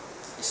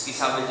 est-ce que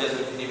ça veut dire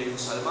que tu es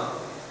musulman?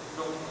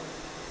 Non.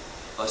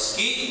 Parce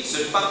que ce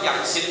n'est pas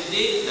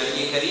accepté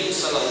Nabi Karim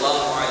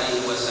sallallahu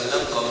alayhi wa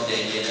sallam comme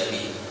dernier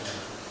Nabi.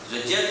 Je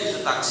veux dire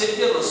qu'ils ont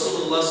accepté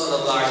Rasulullah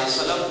sallallahu alayhi wa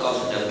sallam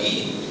comme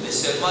Nabi, mais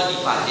seulement il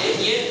n'est pas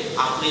dernier.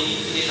 Après,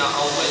 il finit dans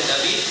envoi de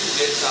Nabi,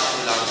 il ça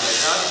pour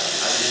l'engagement,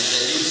 il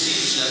dit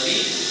aussi Nabi.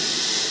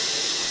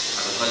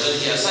 Alors, quand on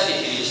dit ça,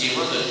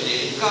 définitivement, on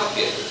dit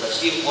kafir. Parce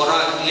que le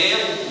Coran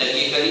clair,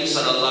 Nabi Karim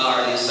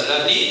sallallahu alayhi wa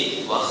sallam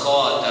dit wa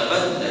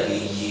khataman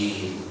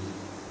nabiyyin.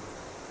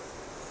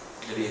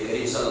 Nabi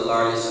Karim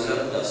sallallahu alayhi wa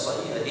sallam, dans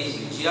son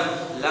hadith, il dit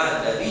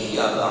la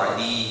nabiyya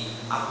ba'di.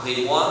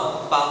 Après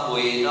moi, pas pour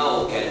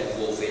aucun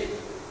prophète.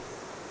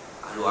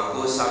 Alors, à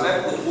cause de ça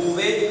même, vous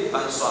trouvez,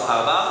 par le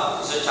Sahaba,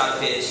 ce qui a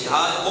fait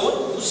jihad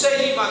contre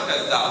Sayyidina Umar.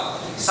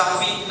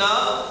 Sa fitna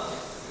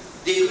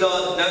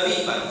déclare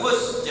Nabi,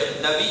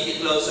 Nabi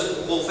déclare ce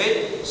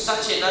prophète, ça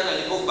tient dans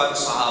l'époque par le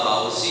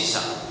Sahaba aussi,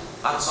 ça.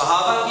 Par le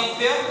Sahaba qui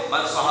fait,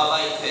 par le Sahaba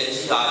il fait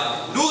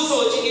jihad. Nous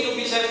autres qui nous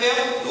puissions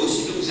faire, nous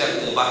aussi nous puissions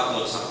combattre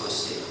contre sa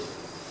posture.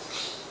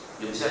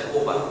 Nous puissions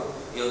combattre.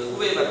 Et vous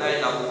trouvez maintenant, il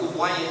y a beaucoup de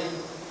moyens.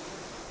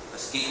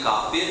 Parce que les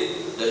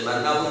kafirs donnent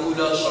maintenant beaucoup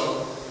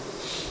d'argent.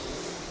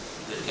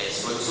 Ils donnent des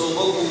sponsors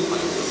beaucoup, ils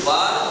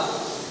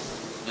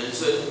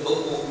donnent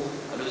beaucoup.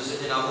 Alors,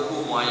 c'est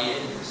beaucoup de moyens.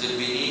 C'est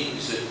béni,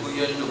 c'est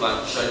couillon de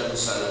jeunes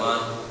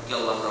musulmans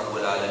qu'Allah Rabbul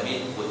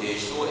Alamin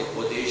protège nous et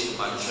protège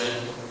nos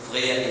jeunes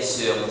frères et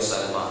sœurs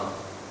musulmans.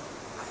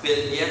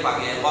 Appelle bien par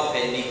exemple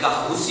un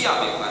nikah aussi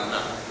avec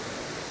maintenant.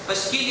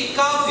 Parce que les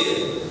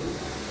kafirs,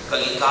 quand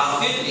les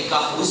kafirs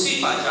aussi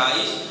pas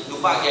jaïs, nous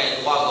pas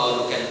gagner droit dans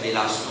aucune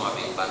relation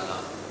avec Allah.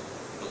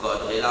 Nous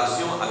code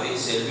relation avec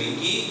celui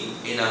qui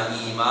est un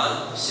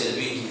iman,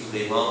 celui qui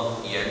vraiment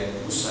est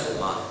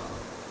musulman.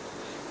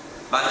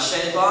 Ban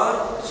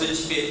Shaitan, ce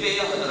type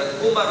père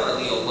de Umar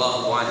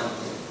radiyallahu anhu.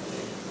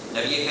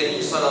 Nabi Karim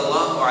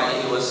sallallahu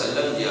alayhi wa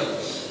sallam dit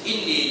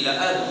Inni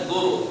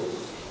la'anzuru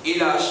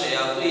ila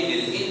shayatin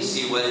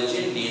al-insi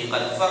wal-jinni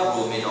qad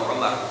farru min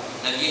Umar.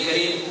 Nabi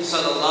Karim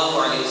sallallahu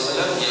alayhi wa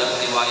sallam dit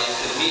riwayat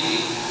Tirmidhi,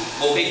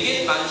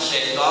 Mopekit ban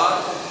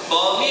Shaitan,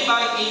 parmi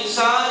ban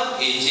insan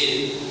et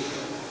jinn.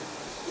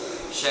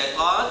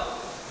 Shaitan,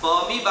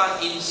 parmi ban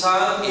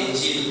insan et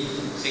jinn.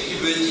 Ce qui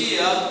veut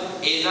dire,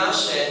 il y a un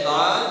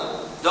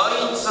shaitan dans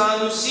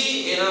l'insan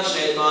aussi, et un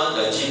shaitan dans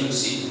le djinn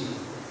aussi.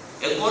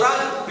 Et le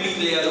Coran, plus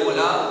clair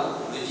là,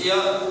 veut dire,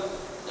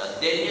 la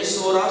dernière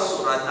surah,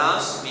 surah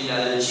Nas, min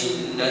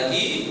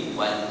al-jinnati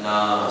wa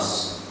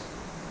nas.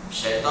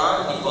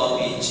 Shaitan, ni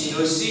parmi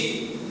djinn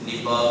aussi,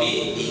 ni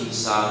parmi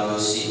insan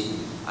aussi.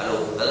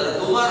 Alors, Hazrat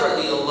Umar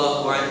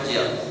radiyallahu anhu dit,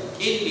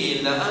 Inni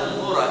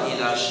la'anzura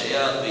ila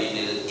shayatin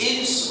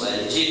al-ins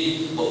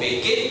wal-jinn.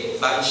 Mopekit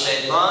ban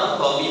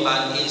shaitan parmi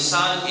ban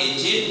insan et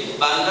jinn,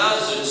 bana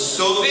se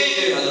sauver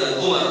de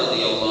Hazrat Umar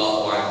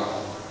radiyallahu anhu.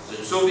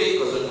 Se sauver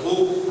que se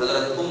trouve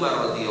Hazrat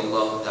Umar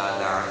radiyallahu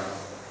ta'ala anhu.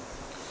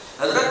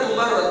 Hazrat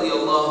Umar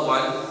radiyallahu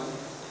anhu,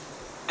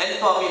 un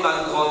parmi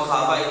ban grand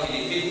travail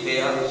qu'il fait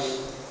faire,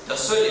 de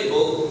seule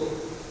époque,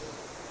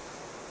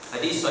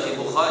 hadith Sahih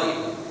Bukhari,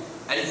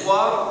 une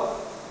fois,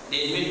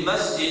 les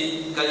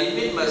Masjid, quand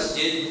les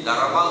Masjid dans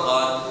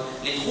Ramadan,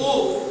 les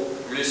trouvent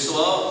le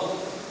soir,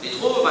 les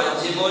trouvent un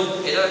timon,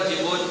 et là le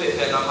timon peut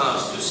faire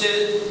namaz tout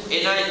seul,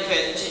 et là il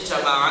fait un petit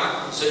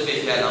jama'a, seul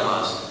peut faire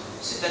namaz.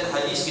 C'est un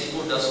hadith qui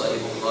trouve dans Sahih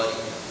Bukhari.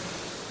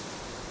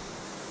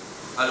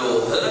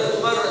 Alors, Hazrat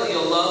Umar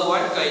radiyallahu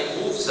anhu, quand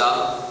il trouve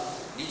ça,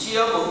 il dit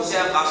à Moïse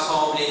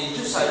rassembler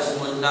tout ça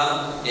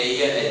timon-là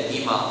derrière un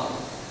imam.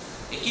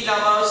 Et qui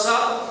namaz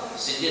ça?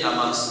 C'était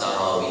namaz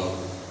tarawih.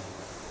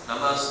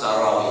 Namaz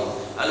tarawih.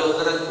 Alors,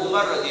 Hazrat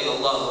Umar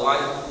radiyallahu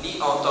anhu,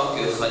 lui en tant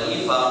que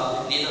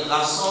khalifa, il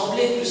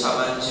rassemblait tout ça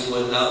là,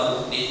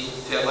 il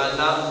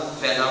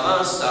fait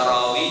namaz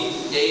tarawih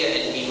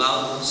derrière un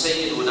imam,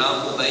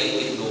 Sayyidina Umar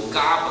ibn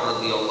Ka'b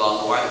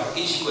radiyallahu anhu,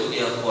 et qui connaît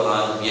le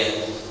Coran bien.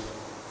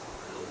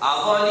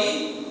 Avant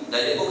lui, dans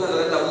l'époque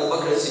de Abu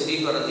Bakr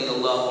Siddiq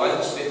radiyallahu anhu,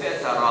 tu peux faire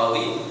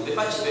tarawih, mais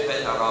pas tu peux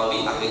faire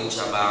tarawih avec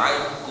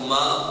jama'a, comme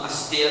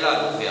Astera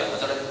le fait.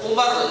 Hazrat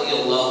Umar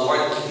radiyallahu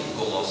anhu qui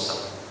commence ça.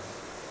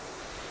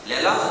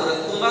 Là,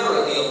 Hazrat Umar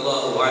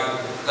radiyallahu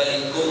anhu, quand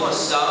il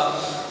commence ça,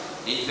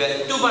 il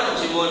fait tout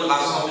le monde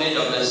rassemblé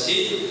dans le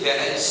masjid, faire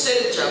un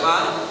seul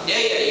jama'a,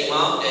 derrière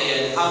l'imam,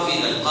 derrière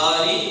Hafid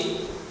al-Qari,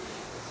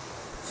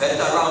 fait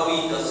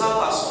tarawih de sa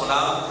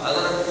façon-là.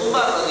 Hazrat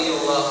Umar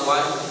radiyallahu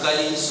anhu, quand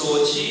il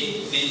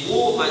sortit, il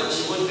trouve un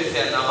petit monde peut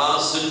faire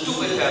namaz, surtout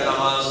peut faire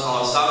namaz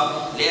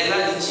ensemble. Là,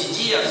 il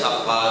dit à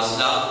sa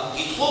phrase-là,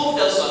 qui trouve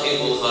dans Sahih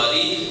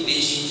Bukhari, il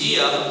dit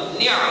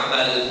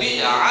Ni'mal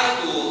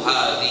bid'atu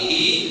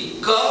hadhihi,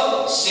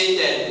 comme c'est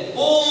un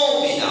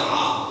bon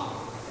bid'a.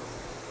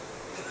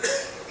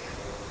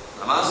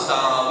 Namaz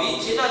tarawih,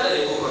 c'est dans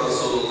l'époque de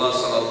Rasulullah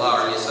sallallahu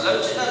alayhi wa sallam,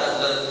 c'est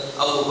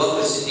dans Abu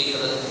Bakr Siddiq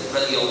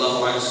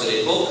radiyallahu anhu sur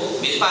l'époque,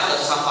 mais pas de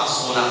sa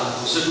façon-là.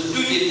 Sur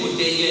tous les bouts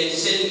derrière,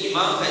 c'est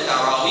l'imam fait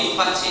tarawih,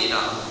 pas de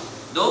là.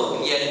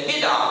 Donc, il y a une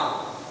bid'a,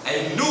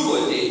 une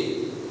nouveauté.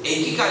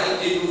 Et qui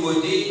qualité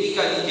nouveauté, qui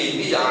qualité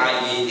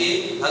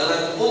bid'a'ité,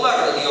 Hazrat Umar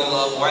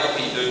radiyallahu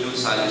anhu de nous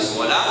sa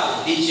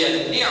leçon-là, il dit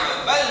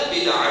Ni'mal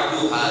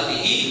bid'atu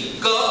hadhihi,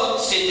 que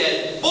c'est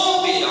un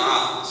bon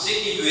bid'a. Ce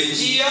qui veut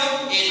dire,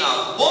 il y a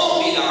un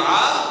bon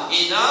bid'a,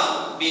 il y a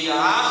un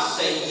bid'a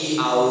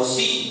sayyi'a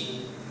aussi.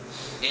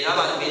 Il y a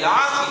un bid'a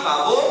qui n'est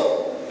pas bon,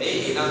 mais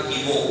il y a un qui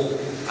est bon.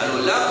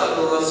 Alors là,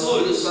 quand le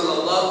Rasul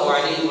sallallahu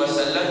alayhi wa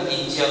sallam,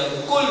 il dit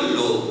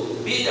Kullu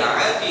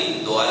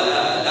bid'atin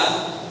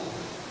dalala.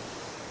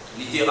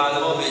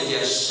 Littéralement, veut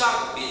dire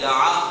chaque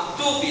bid'a,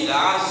 tout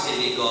bid'a,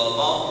 c'est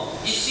l'égarement.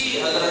 Ici,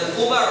 Hazrat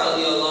Umar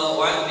radiyallahu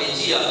anhu veut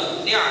dire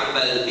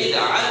Ni'mal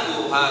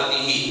bid'atu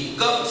hadhihi.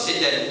 Comme c'est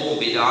un bon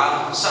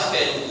bid'a, ça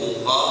fait le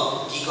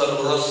comprendre qui, comme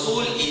le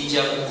Rasul, il dit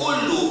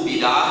Kullu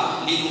bid'a,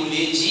 il nous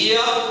dit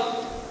dire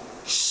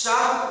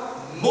chaque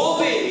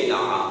mauvais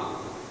bid'a.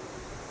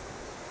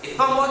 Et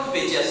pas moi qui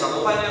peux dire ça, je ne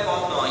peux pas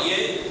n'importe rien.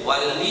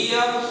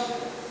 Walliya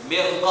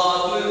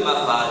mirqatul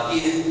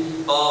mafatih.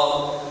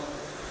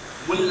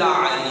 Mullah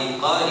Ali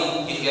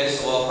Qari, qui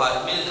est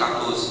wafat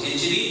 1014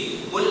 Hijri,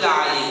 Mullah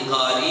Ali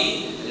Qari,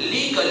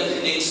 lui, quand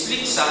il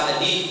explique ça,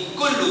 il dit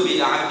Kullu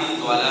bid'atin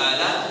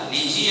dalala,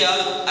 il dit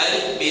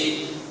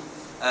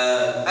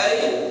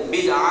ay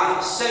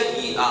bid'a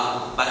sayyi'a,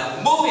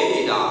 ban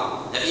mauvais bid'a.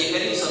 Nabi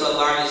Karim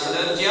sallallahu alayhi wa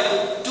sallam dit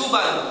tout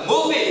ban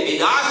mauvais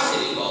bid'a, c'est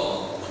les gars.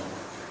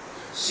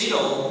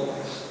 Sinon,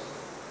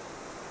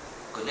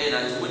 quand on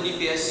a tout le monde qui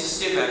peut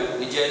assister même,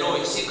 il dit non,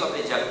 ici comme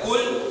il dit cool.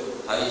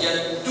 Ça veut dire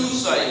tout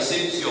ça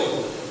exception.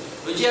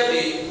 Le diable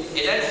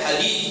est un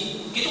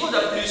hadith qui trouve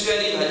dans plusieurs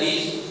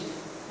hadiths.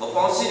 Vous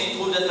pensez du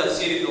trouve de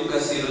tafsir Ibn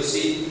Kathir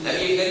aussi.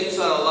 Nabi Karim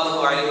sallallahu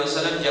alayhi wa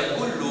sallam dit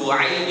kullu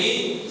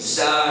ayni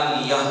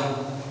zaniya.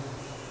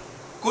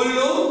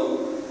 Kullu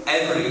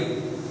every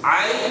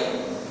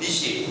ayn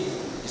biché.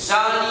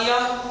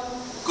 Zaniya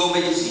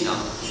commet zina.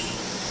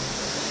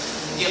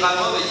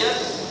 Littéralement veut dire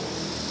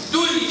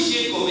tout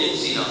lycée commet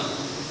zina.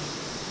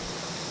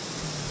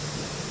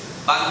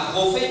 Pas de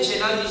prophète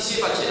chena lycée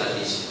pas chena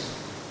lycée.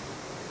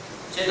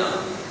 Chena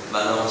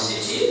balance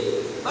ici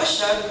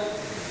machin.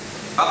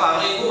 Pas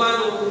pareil comme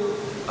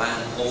nous.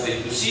 Un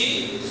prophète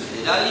aussi,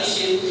 c'est la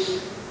lycée.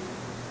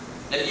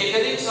 Nabi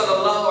Karim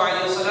sallallahu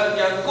alayhi wa sallam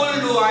dit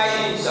kullu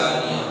ayn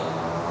zaniya.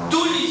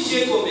 Tout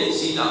lycée commet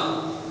zina.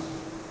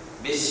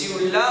 Mais si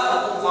vous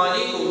la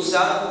comprenez comme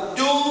ça,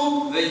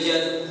 tout veut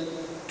dire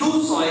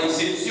tout sans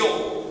exception,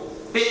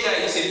 pas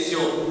d'exception.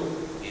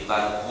 Et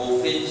pas le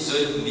prophète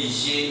se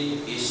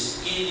lycée, est-ce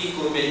qu'il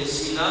commet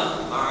zina?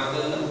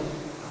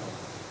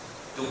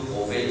 Tout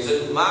prophète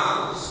se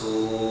marche.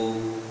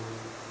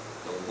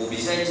 Vous pouvez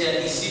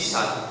dire ici,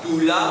 ça tout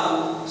là,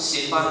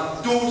 c'est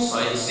pas tout sans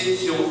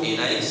exception, il y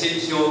a une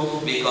exception,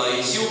 mais quand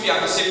ici vous pouvez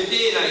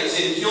accepter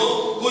l'exception,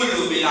 vous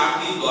l'oubliez là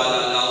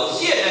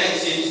aussi il y a une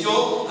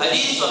exception.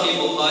 Hadith Sahih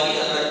Bukhari,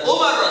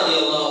 Umar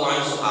radiyallahu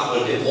anhu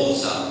parle de pour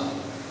ça.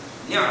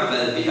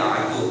 Ni'mal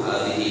bid'atu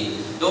hadhihi.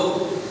 Donc,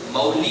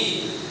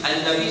 Mawlid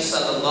al-Nabi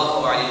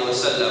sallallahu alayhi wa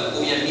sallam,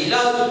 ou bien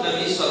Milad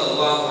al-Nabi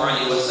sallallahu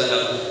alayhi wa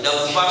sallam, la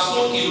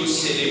façon qu'il nous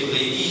célèbre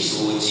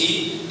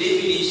aujourd'hui,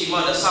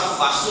 définitivement de sa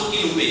façon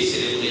qu'il nous peut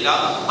célébrer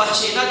là, pas de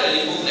chéna dans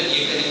l'époque de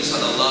Nabi Karim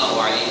sallallahu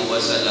alayhi wa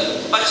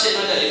sallam, pas de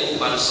chéna dans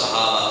l'époque de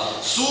Sahaba.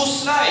 Sous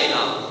cela est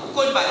là, on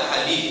ne pas de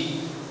hadith,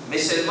 mais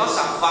seulement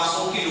sa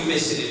façon qu'il nous peut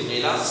célébrer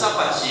là, ça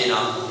pas de chéna.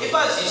 Et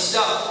pas juste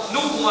ça, nous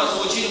commençons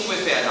aujourd'hui, nous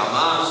pouvons faire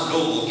namaz,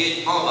 l'eau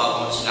bouquet, en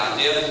bas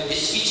ventilateur, et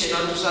ce qui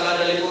chéna tout ça là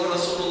dans l'époque de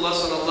Rasulullah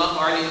sallallahu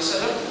alayhi wa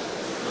sallam.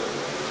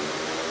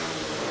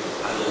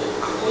 Alors,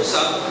 à cause de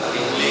ça,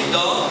 avec les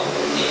dents,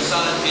 ça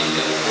fait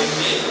de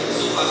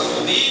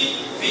façon vive,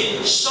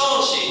 fait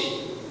changer.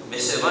 Mais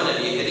seulement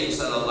Nabi Karim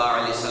sallallahu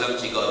alayhi wa sallam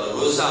qui garde le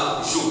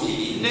rosa jour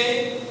qu'il est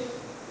né,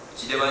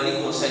 tu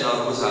demandes conseil dans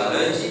le rosa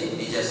lundi,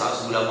 il dit ça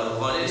sous la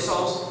bonne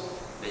naissance.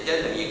 Mais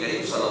Nabi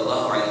Karim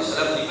sallallahu alayhi wa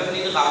sallam, il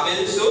même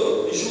rappelle ce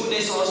jour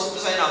naissance,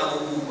 ça il y en a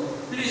beaucoup,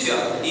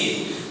 plusieurs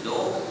livres.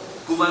 Donc,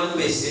 comment nous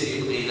pouvons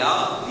célébrer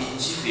là, les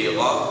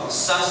différents,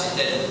 ça c'est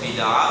une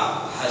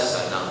bid'a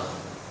hasana.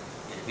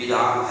 Une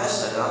bid'a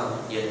hasana,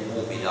 il y a une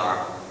bonne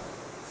bid'a.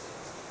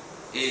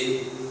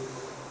 Et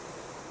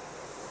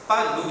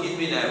pas nous qui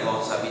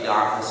inventons sa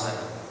bid'a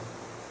hasana.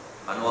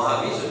 En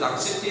Wahhabi, ils ont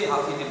accepté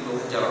Hafid ibn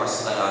Hajar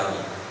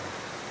al-Asqalani.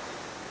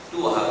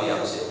 Tout Wahhabi a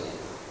accepté.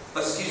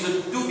 Parce qu'ils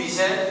ont tout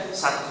besoin,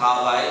 ça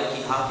travail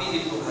qui Hafid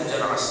ibn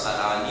Hajar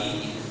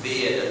al-Asqalani, il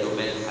fait dans le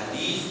domaine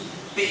hadith,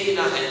 pays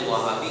dans un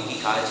Wahhabi qui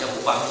a dit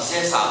pour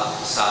participer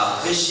sa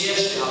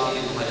recherche de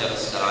Hafid ibn Hajar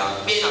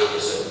al-Asqalani. Pays dans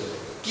le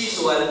qui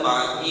soit le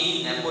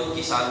parti, n'importe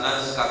qui s'en a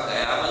jusqu'à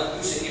Kayama,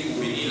 tout ce qui vous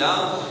venir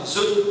là,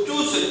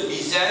 tout ce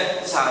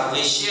bizarre, sa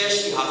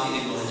recherche qui a fait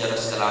des Muharram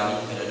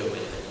al-Asqalani fait le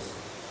domaine hadith.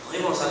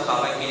 Vraiment, ça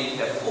travail qu'il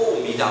fait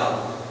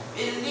formidable.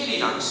 Et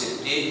il a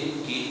accepté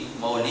que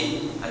Mawlid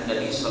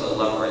al-Nabi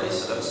sallallahu alayhi wa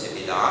sallam c'est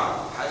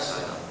bid'a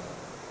hasana.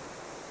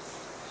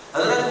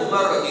 Hazrat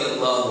Umar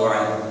radiyallahu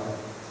anhu,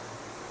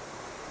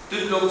 tout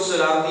le long de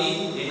sa vie,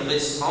 il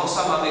reste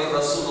ensemble avec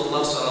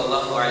Rasulullah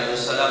sallallahu alayhi wa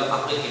sallam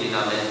après qu'il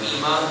a même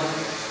iman.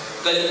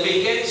 Quand il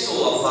payait son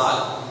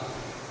wafat,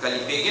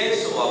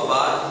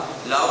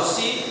 là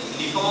aussi,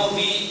 il n'a pas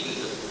envie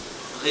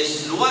de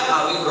rester loin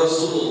avec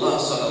Rasulullah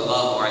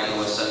sallallahu alayhi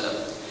wa sallam.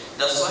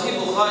 Dans Sahih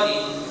Bukhari,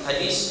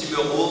 hadith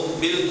numéro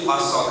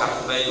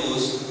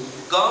 1392,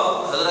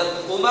 quand Hazrat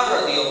Umar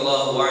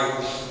radiyallahu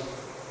anhu,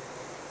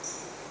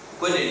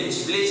 quand il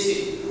est blessé,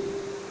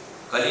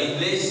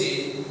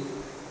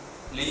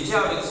 il dit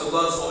avec ce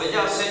gars, son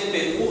médias, c'est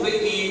une prouver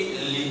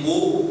qu'il est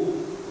beau,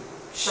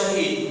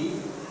 shahid.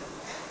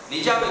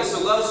 Il dit avec ce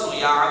gars, son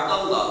Ya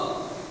Abdallah,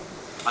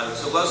 avec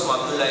ce gars, son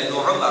Abdullah ibn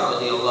Umar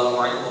radiyallahu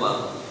anhu,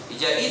 il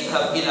dit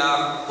idhab ila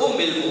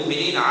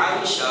al-mu'minin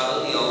Aisha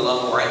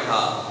radiyallahu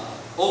anha.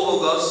 Au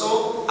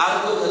garçon,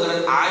 al-Qud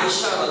Hazrat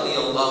Aisha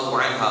radiyallahu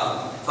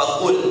anha.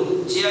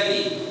 فقل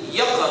جلي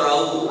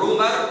يقرأ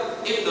عمر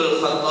ابن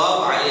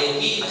الخطاب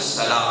عليه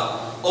السلام.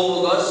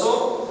 Au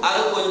garçon,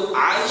 al-Qud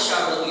Aisha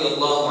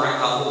radiyallahu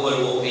anha هو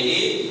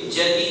المؤمنين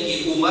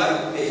جدي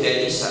عمر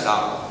بفعل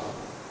السلام.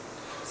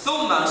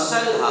 ثم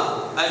سلها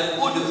أن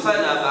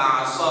أدفن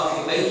مع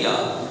صاحبي.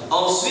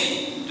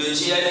 Ensuite, de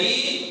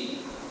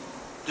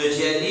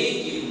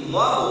Jilani qui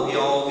moi j'ai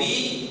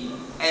envie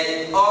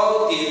d'être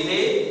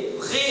enterré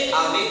près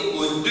avec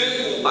vos deux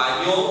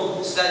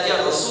compagnons,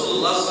 c'est-à-dire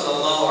Rasulullah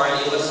sallallahu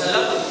alayhi wa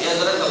sallam et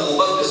Hazrat Abu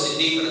Bakr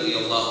Siddiq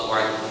radiyallahu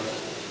anhu.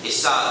 Et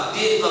ça,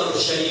 dès que le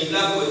sharif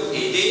là peut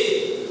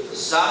aider,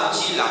 ça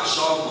dit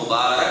l'argent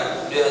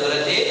Mubarak de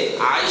Hazrat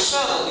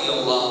Aisha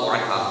radiyallahu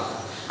anha.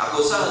 À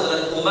cause de ça,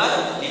 Hazrat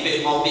Umar, il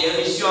peut prendre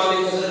permission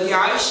avec Hazrat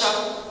Aisha.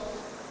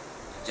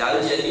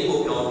 Jal Jali, il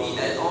a envie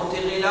d'être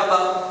enterré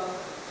là-bas.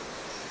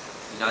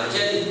 Il a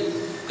dit,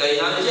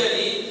 Kaina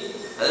jadi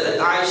Hadrat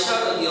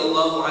Aisyah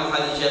radhiyallahu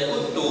anha dia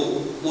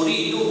kuntu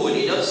uriduhu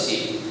li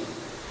nafsi.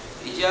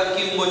 Dia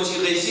qui me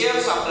réserve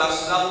sa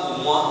place là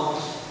pour moi.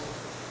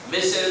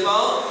 Mais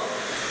seulement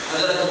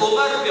Hadrat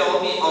Omar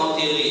permis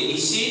enterrer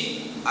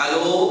ici.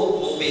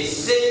 Alors on peut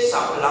céder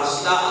sa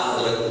place là à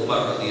Hadrat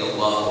Omar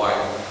radhiyallahu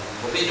anhu.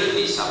 On peut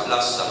donner sa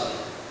place là.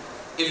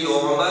 Ibn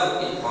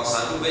Umar il prend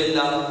sa nouvelle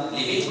là.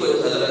 Limite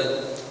que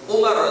Hadrat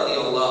Omar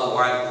radhiyallahu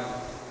anhu.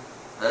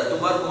 Hadrat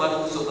Umar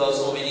comment tout ce que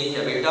son béni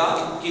a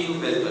bêta qui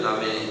nouvelle qu'on a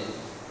mené.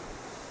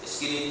 Est-ce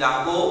qu'il est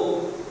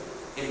d'accord?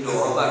 Ibn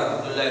Umar,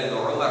 Abdullah ibn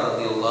Umar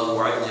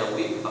radhiyallahu anhu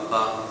oui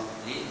papa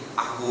li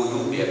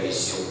akulu bien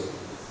mission.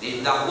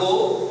 Il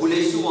d'accord pour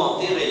les sous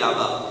enterrer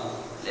là-bas.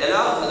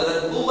 Là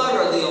Hadrat Umar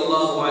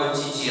radhiyallahu anhu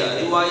dit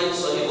riwayat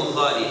sahih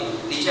Bukhari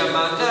li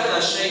ma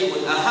kana shay'un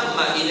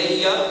ahamma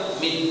ilayya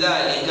min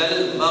dhalika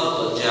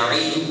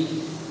al-marja'i.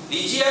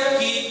 Il dit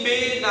qu'il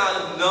n'est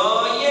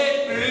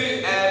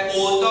plus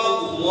important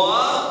pour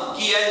moi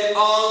qui est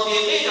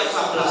enterré dans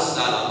sa place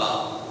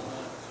là-bas.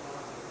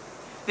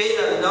 Il n'est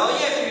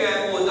plus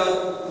important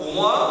pour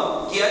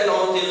moi qui est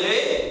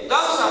enterré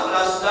dans sa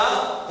place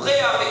là, près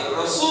avec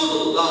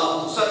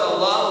Rasulullah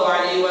sallallahu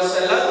alayhi wa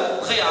sallam,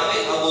 près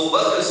avec Abu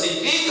Bakr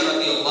Siddiq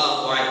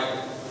radhiyallahu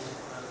anhu.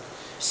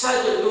 Ça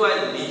donne nous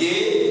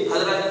l'idée,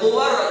 Hadrat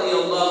Umar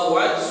radhiyallahu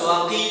anhu, sur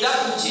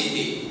aqidah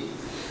qui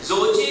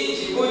Zoti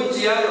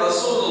dikuntia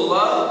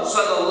Rasulullah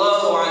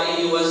sallallahu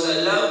alayhi wa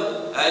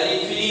sallam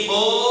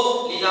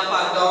l'infiniment, il n'a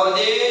pas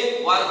attendé,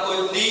 ou à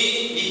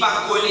côté, il n'a pas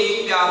collé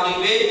qui peut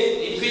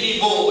arriver,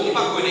 l'infiniment, il n'a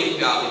pas collé qui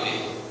peut arriver.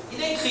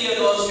 Il est écrit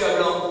noir sur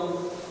blanc.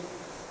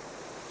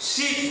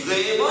 Si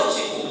vraiment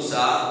c'est comme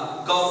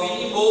ça, quand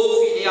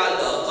finiment, finit à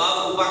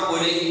l'heure, ou pas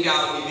collé qui peut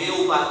arriver,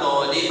 ou pas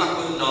attendre, pas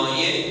connaître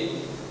rien,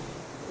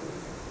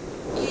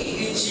 qui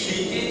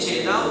utilité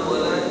c'est là pour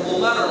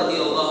Omar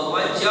radhiyallahu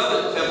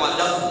anhu fait moi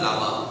d'af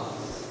là-bas.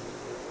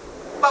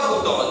 Pas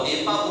pour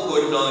tenter, pas pour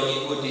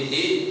connaître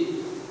côté.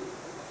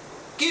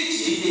 Qui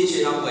utilité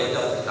c'est là pour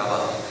d'af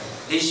là-bas.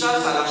 Déjà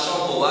à la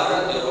chambre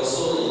de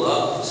Rasulullah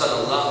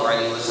sallallahu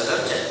alayhi wa sallam,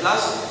 cette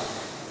place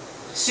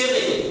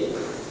serrée.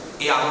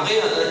 Et après,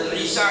 Hadrat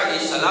Isa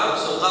alayhi salam,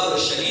 son Qabr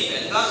Sharif,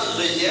 une place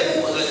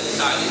réserve pour Hadrat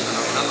Isa alayhi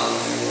salam là-bas.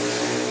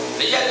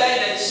 Mais il y a là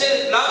une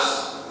seule place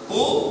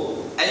pour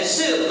elle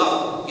sait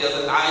pas que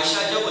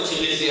Aïcha a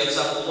utilisé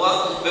ça pour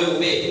moi, mais vous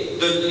pouvez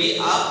donner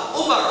à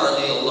Omar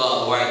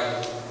radhiyallahu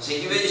anhu. Ce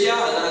qui veut dire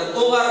que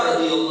Omar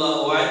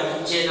radhiyallahu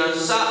anhu tient dans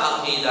sa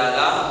aqidah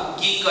là,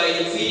 qui quand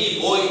il finit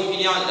beau, il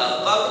finit en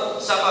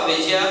laqab, ça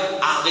veut dire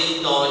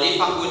arrête non, les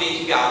pas connaître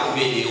qui peut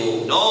arriver de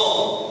haut.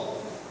 Non.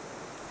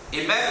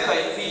 Et même quand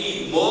il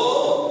finit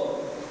beau,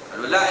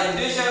 alors là,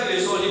 une deuxième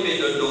leçon il met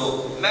de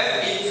nous,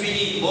 même il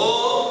finit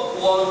beau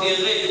pour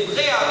enterrer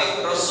près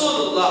avec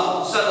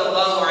Rasulullah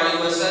sallallahu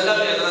alayhi wa sallam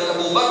et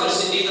Abu Bakr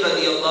Siddiq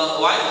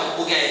radhiyallahu anhu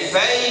pour qu'il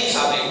fasse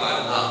avec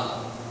maintenant.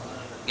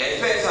 Qu'il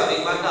fasse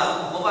avec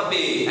maintenant. On va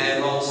payer un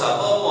nom ça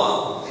pour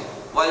moi.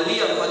 On va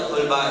lire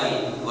Fathul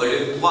Bari,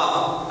 volume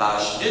 3,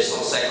 page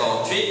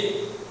 258.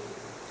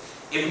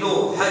 Ibn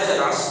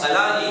Hajar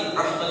Asqalani,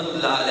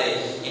 rahmatullah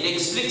alayh, il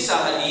explique sa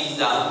hadith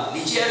là.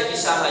 Il dit que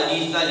sa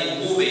hadith là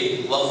est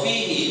prouvé.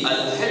 وفيه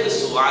الحرص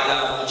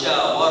على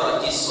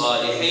مجاورة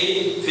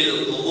الصالحين في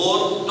القبور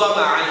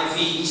طمعا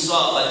في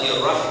إصابة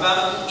الرحمة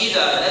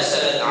إذا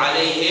نزلت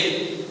عليهم.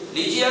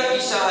 Il dit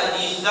que sa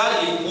hadith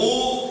là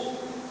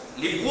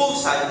il prouve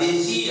sa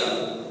désir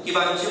qui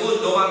va dire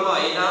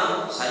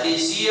normalement sa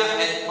désir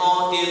est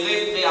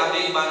enterré près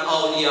avec man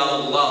awliya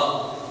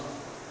Allah.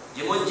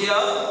 Je veux dire,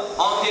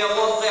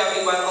 enterrement près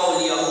avec man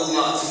awliya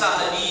Allah. Ça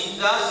hadith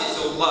là, c'est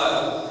son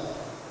preuve.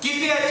 Qui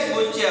fait je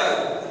veux dire,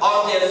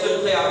 enterrement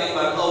près avec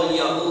man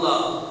awliya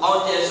Allah,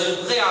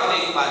 enterrement près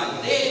avec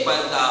man nek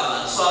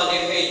man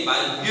salihin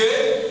man Dieu,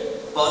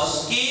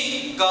 parce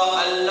que quand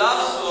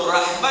Allah sur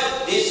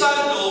Rahmat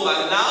descend nos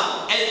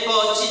manna, elle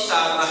partit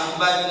sa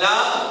Rahmat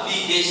là,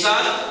 il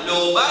descend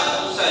nos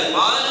man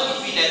musulmans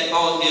qui finissent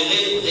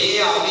enterrés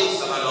près avec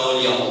sa man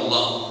awliya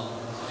Allah.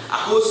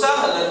 À cause de ça,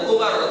 Hadrat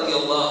Umar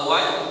radhiyallahu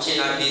anhu, c'est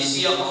un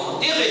désir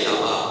enterré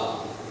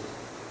là-bas.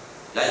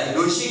 La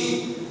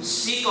logique,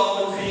 si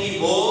quand on finit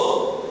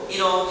beau,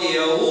 il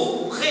enterre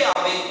où, près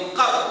avec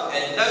Qab,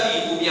 un nabi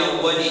ou bien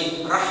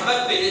wali,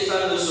 Rahmat peut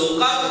descendre sur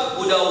Qab,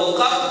 ou dans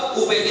Qab,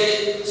 ou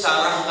peut-être sa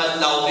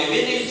Rahmat là, on peut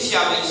bénéficier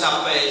avec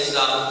sa fesse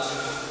là.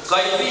 Quand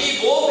il finit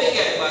beau,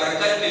 peut-être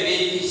Barakat peut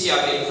bénéficier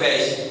avec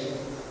fesse.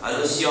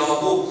 Alors si on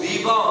coupe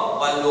vivant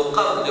par le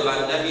cadre de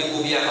un Nabi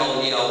ou bien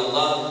Awliya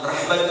Allah,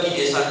 Rahmat qui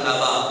descend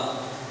là-bas,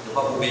 ne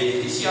pas vous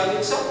bénéficier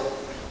avec ça.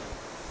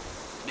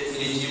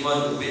 Définitivement,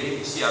 nous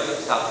bénéficier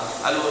avec ça.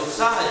 Alors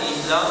ça,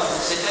 hadith-là,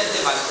 c'est un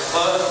des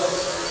preuves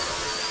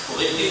pour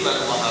répondre à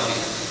Wahhabi.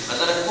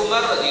 Hadrat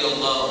Umar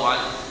radhiyallahu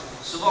anhu,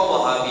 souvent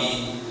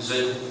Wahhabi,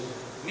 je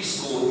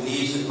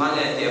miscompris, je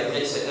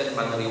malinterprète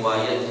certaines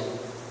riwayat.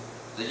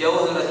 De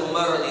jauh Hadrat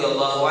Umar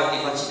radhiyallahu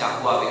anhu, il m'a dit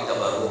d'accord avec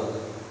Tabarou.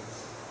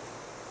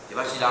 Il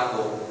va dire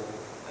d'accord.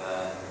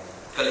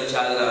 Kalau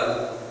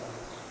cara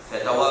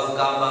faire tawaf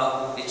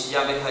Kaaba, étudier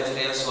avec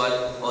Hijri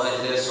Aswad, ou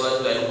Hijri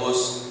Aswad, ben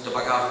rose, tu n'as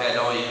pas qu'à faire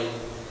dans rien.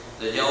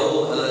 De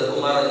jauh, Hazrat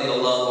Umar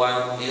radhiyallahu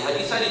anhu, et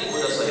hadith ali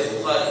pour le Sahih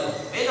Bukhari,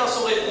 mais dans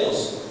son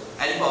réponse,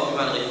 elle parmi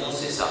ma réponse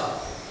c'est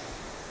ça.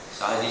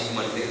 Ça hadith qui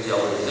m'a fait dire,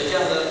 de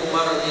Hazrat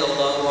Umar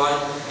radhiyallahu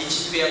anhu, il te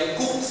fait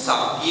coupe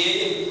sa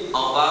pied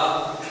en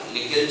bas,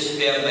 lesquels tu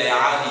fais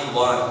bay'a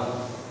d'Iwan.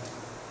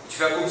 Tu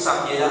fais coupe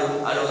sa pied là,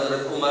 alors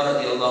Hazrat Umar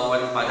radhiyallahu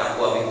anhu pas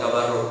d'accord avec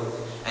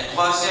tabarruk. Un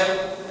troisième,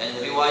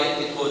 un riwayat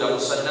qui trouve dans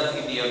Musannaf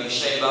ibn Abi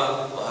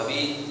Shayba, ou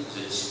Habib,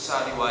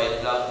 ça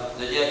riwayat là,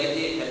 de dire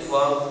qu'il une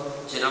fois,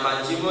 c'est dans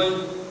ma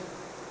Jimoun,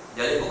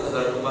 de l'époque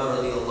de Umar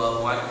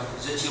radhiyallahu anhu,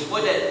 je ne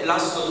pas d'être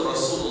place contre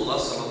Rasulullah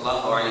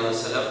sallallahu alayhi wa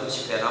sallam,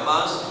 je fais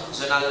namaz,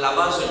 je n'ai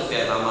là-bas, je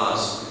fais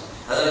namaz.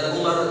 Hazrat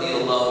Umar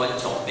radhiyallahu anhu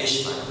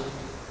t'empêche maintenant.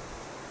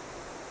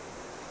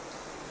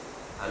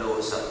 Alors,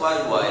 cette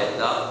trois riwayat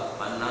là,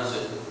 maintenant,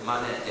 je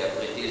m'en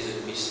interprété,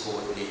 je m'y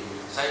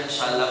ça,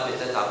 Inch'Allah,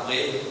 peut-être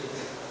après,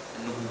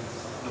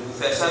 nous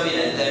faire ça, mais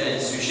un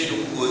sujet,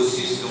 nous pouvons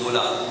aussi ce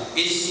moment-là.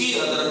 Est-ce que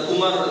Hazrat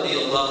Umar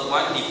radhiyallahu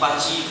anhu est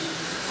parti,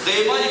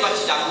 vraiment il est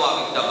parti d'accord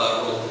avec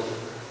tabarruk?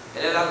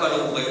 Et là, quand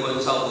nous pouvons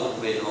répondre ça, vous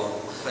pouvez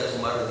non. Hazrat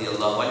Umar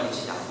radhiyallahu anhu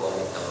est d'accord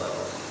avec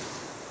tabarruk.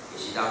 Et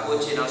si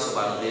d'accord, c'est dans ce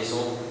bonne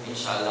raison,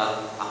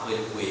 Inch'Allah, après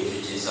nous pouvons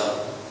étudier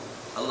ça.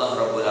 Allah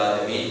Rabbul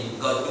Alamin,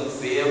 God nous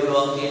fait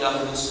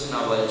l'aqida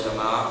al-sunnah wal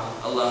jama'a,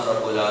 Allah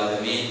Rabbul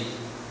Alamin,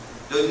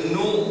 de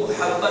nous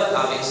muhabbat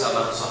avec sa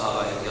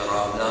sahaba et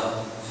kiram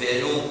là,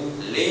 fais-nous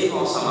les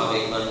ensemble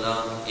avec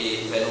Allah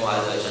et fais-nous à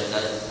la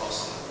jannat.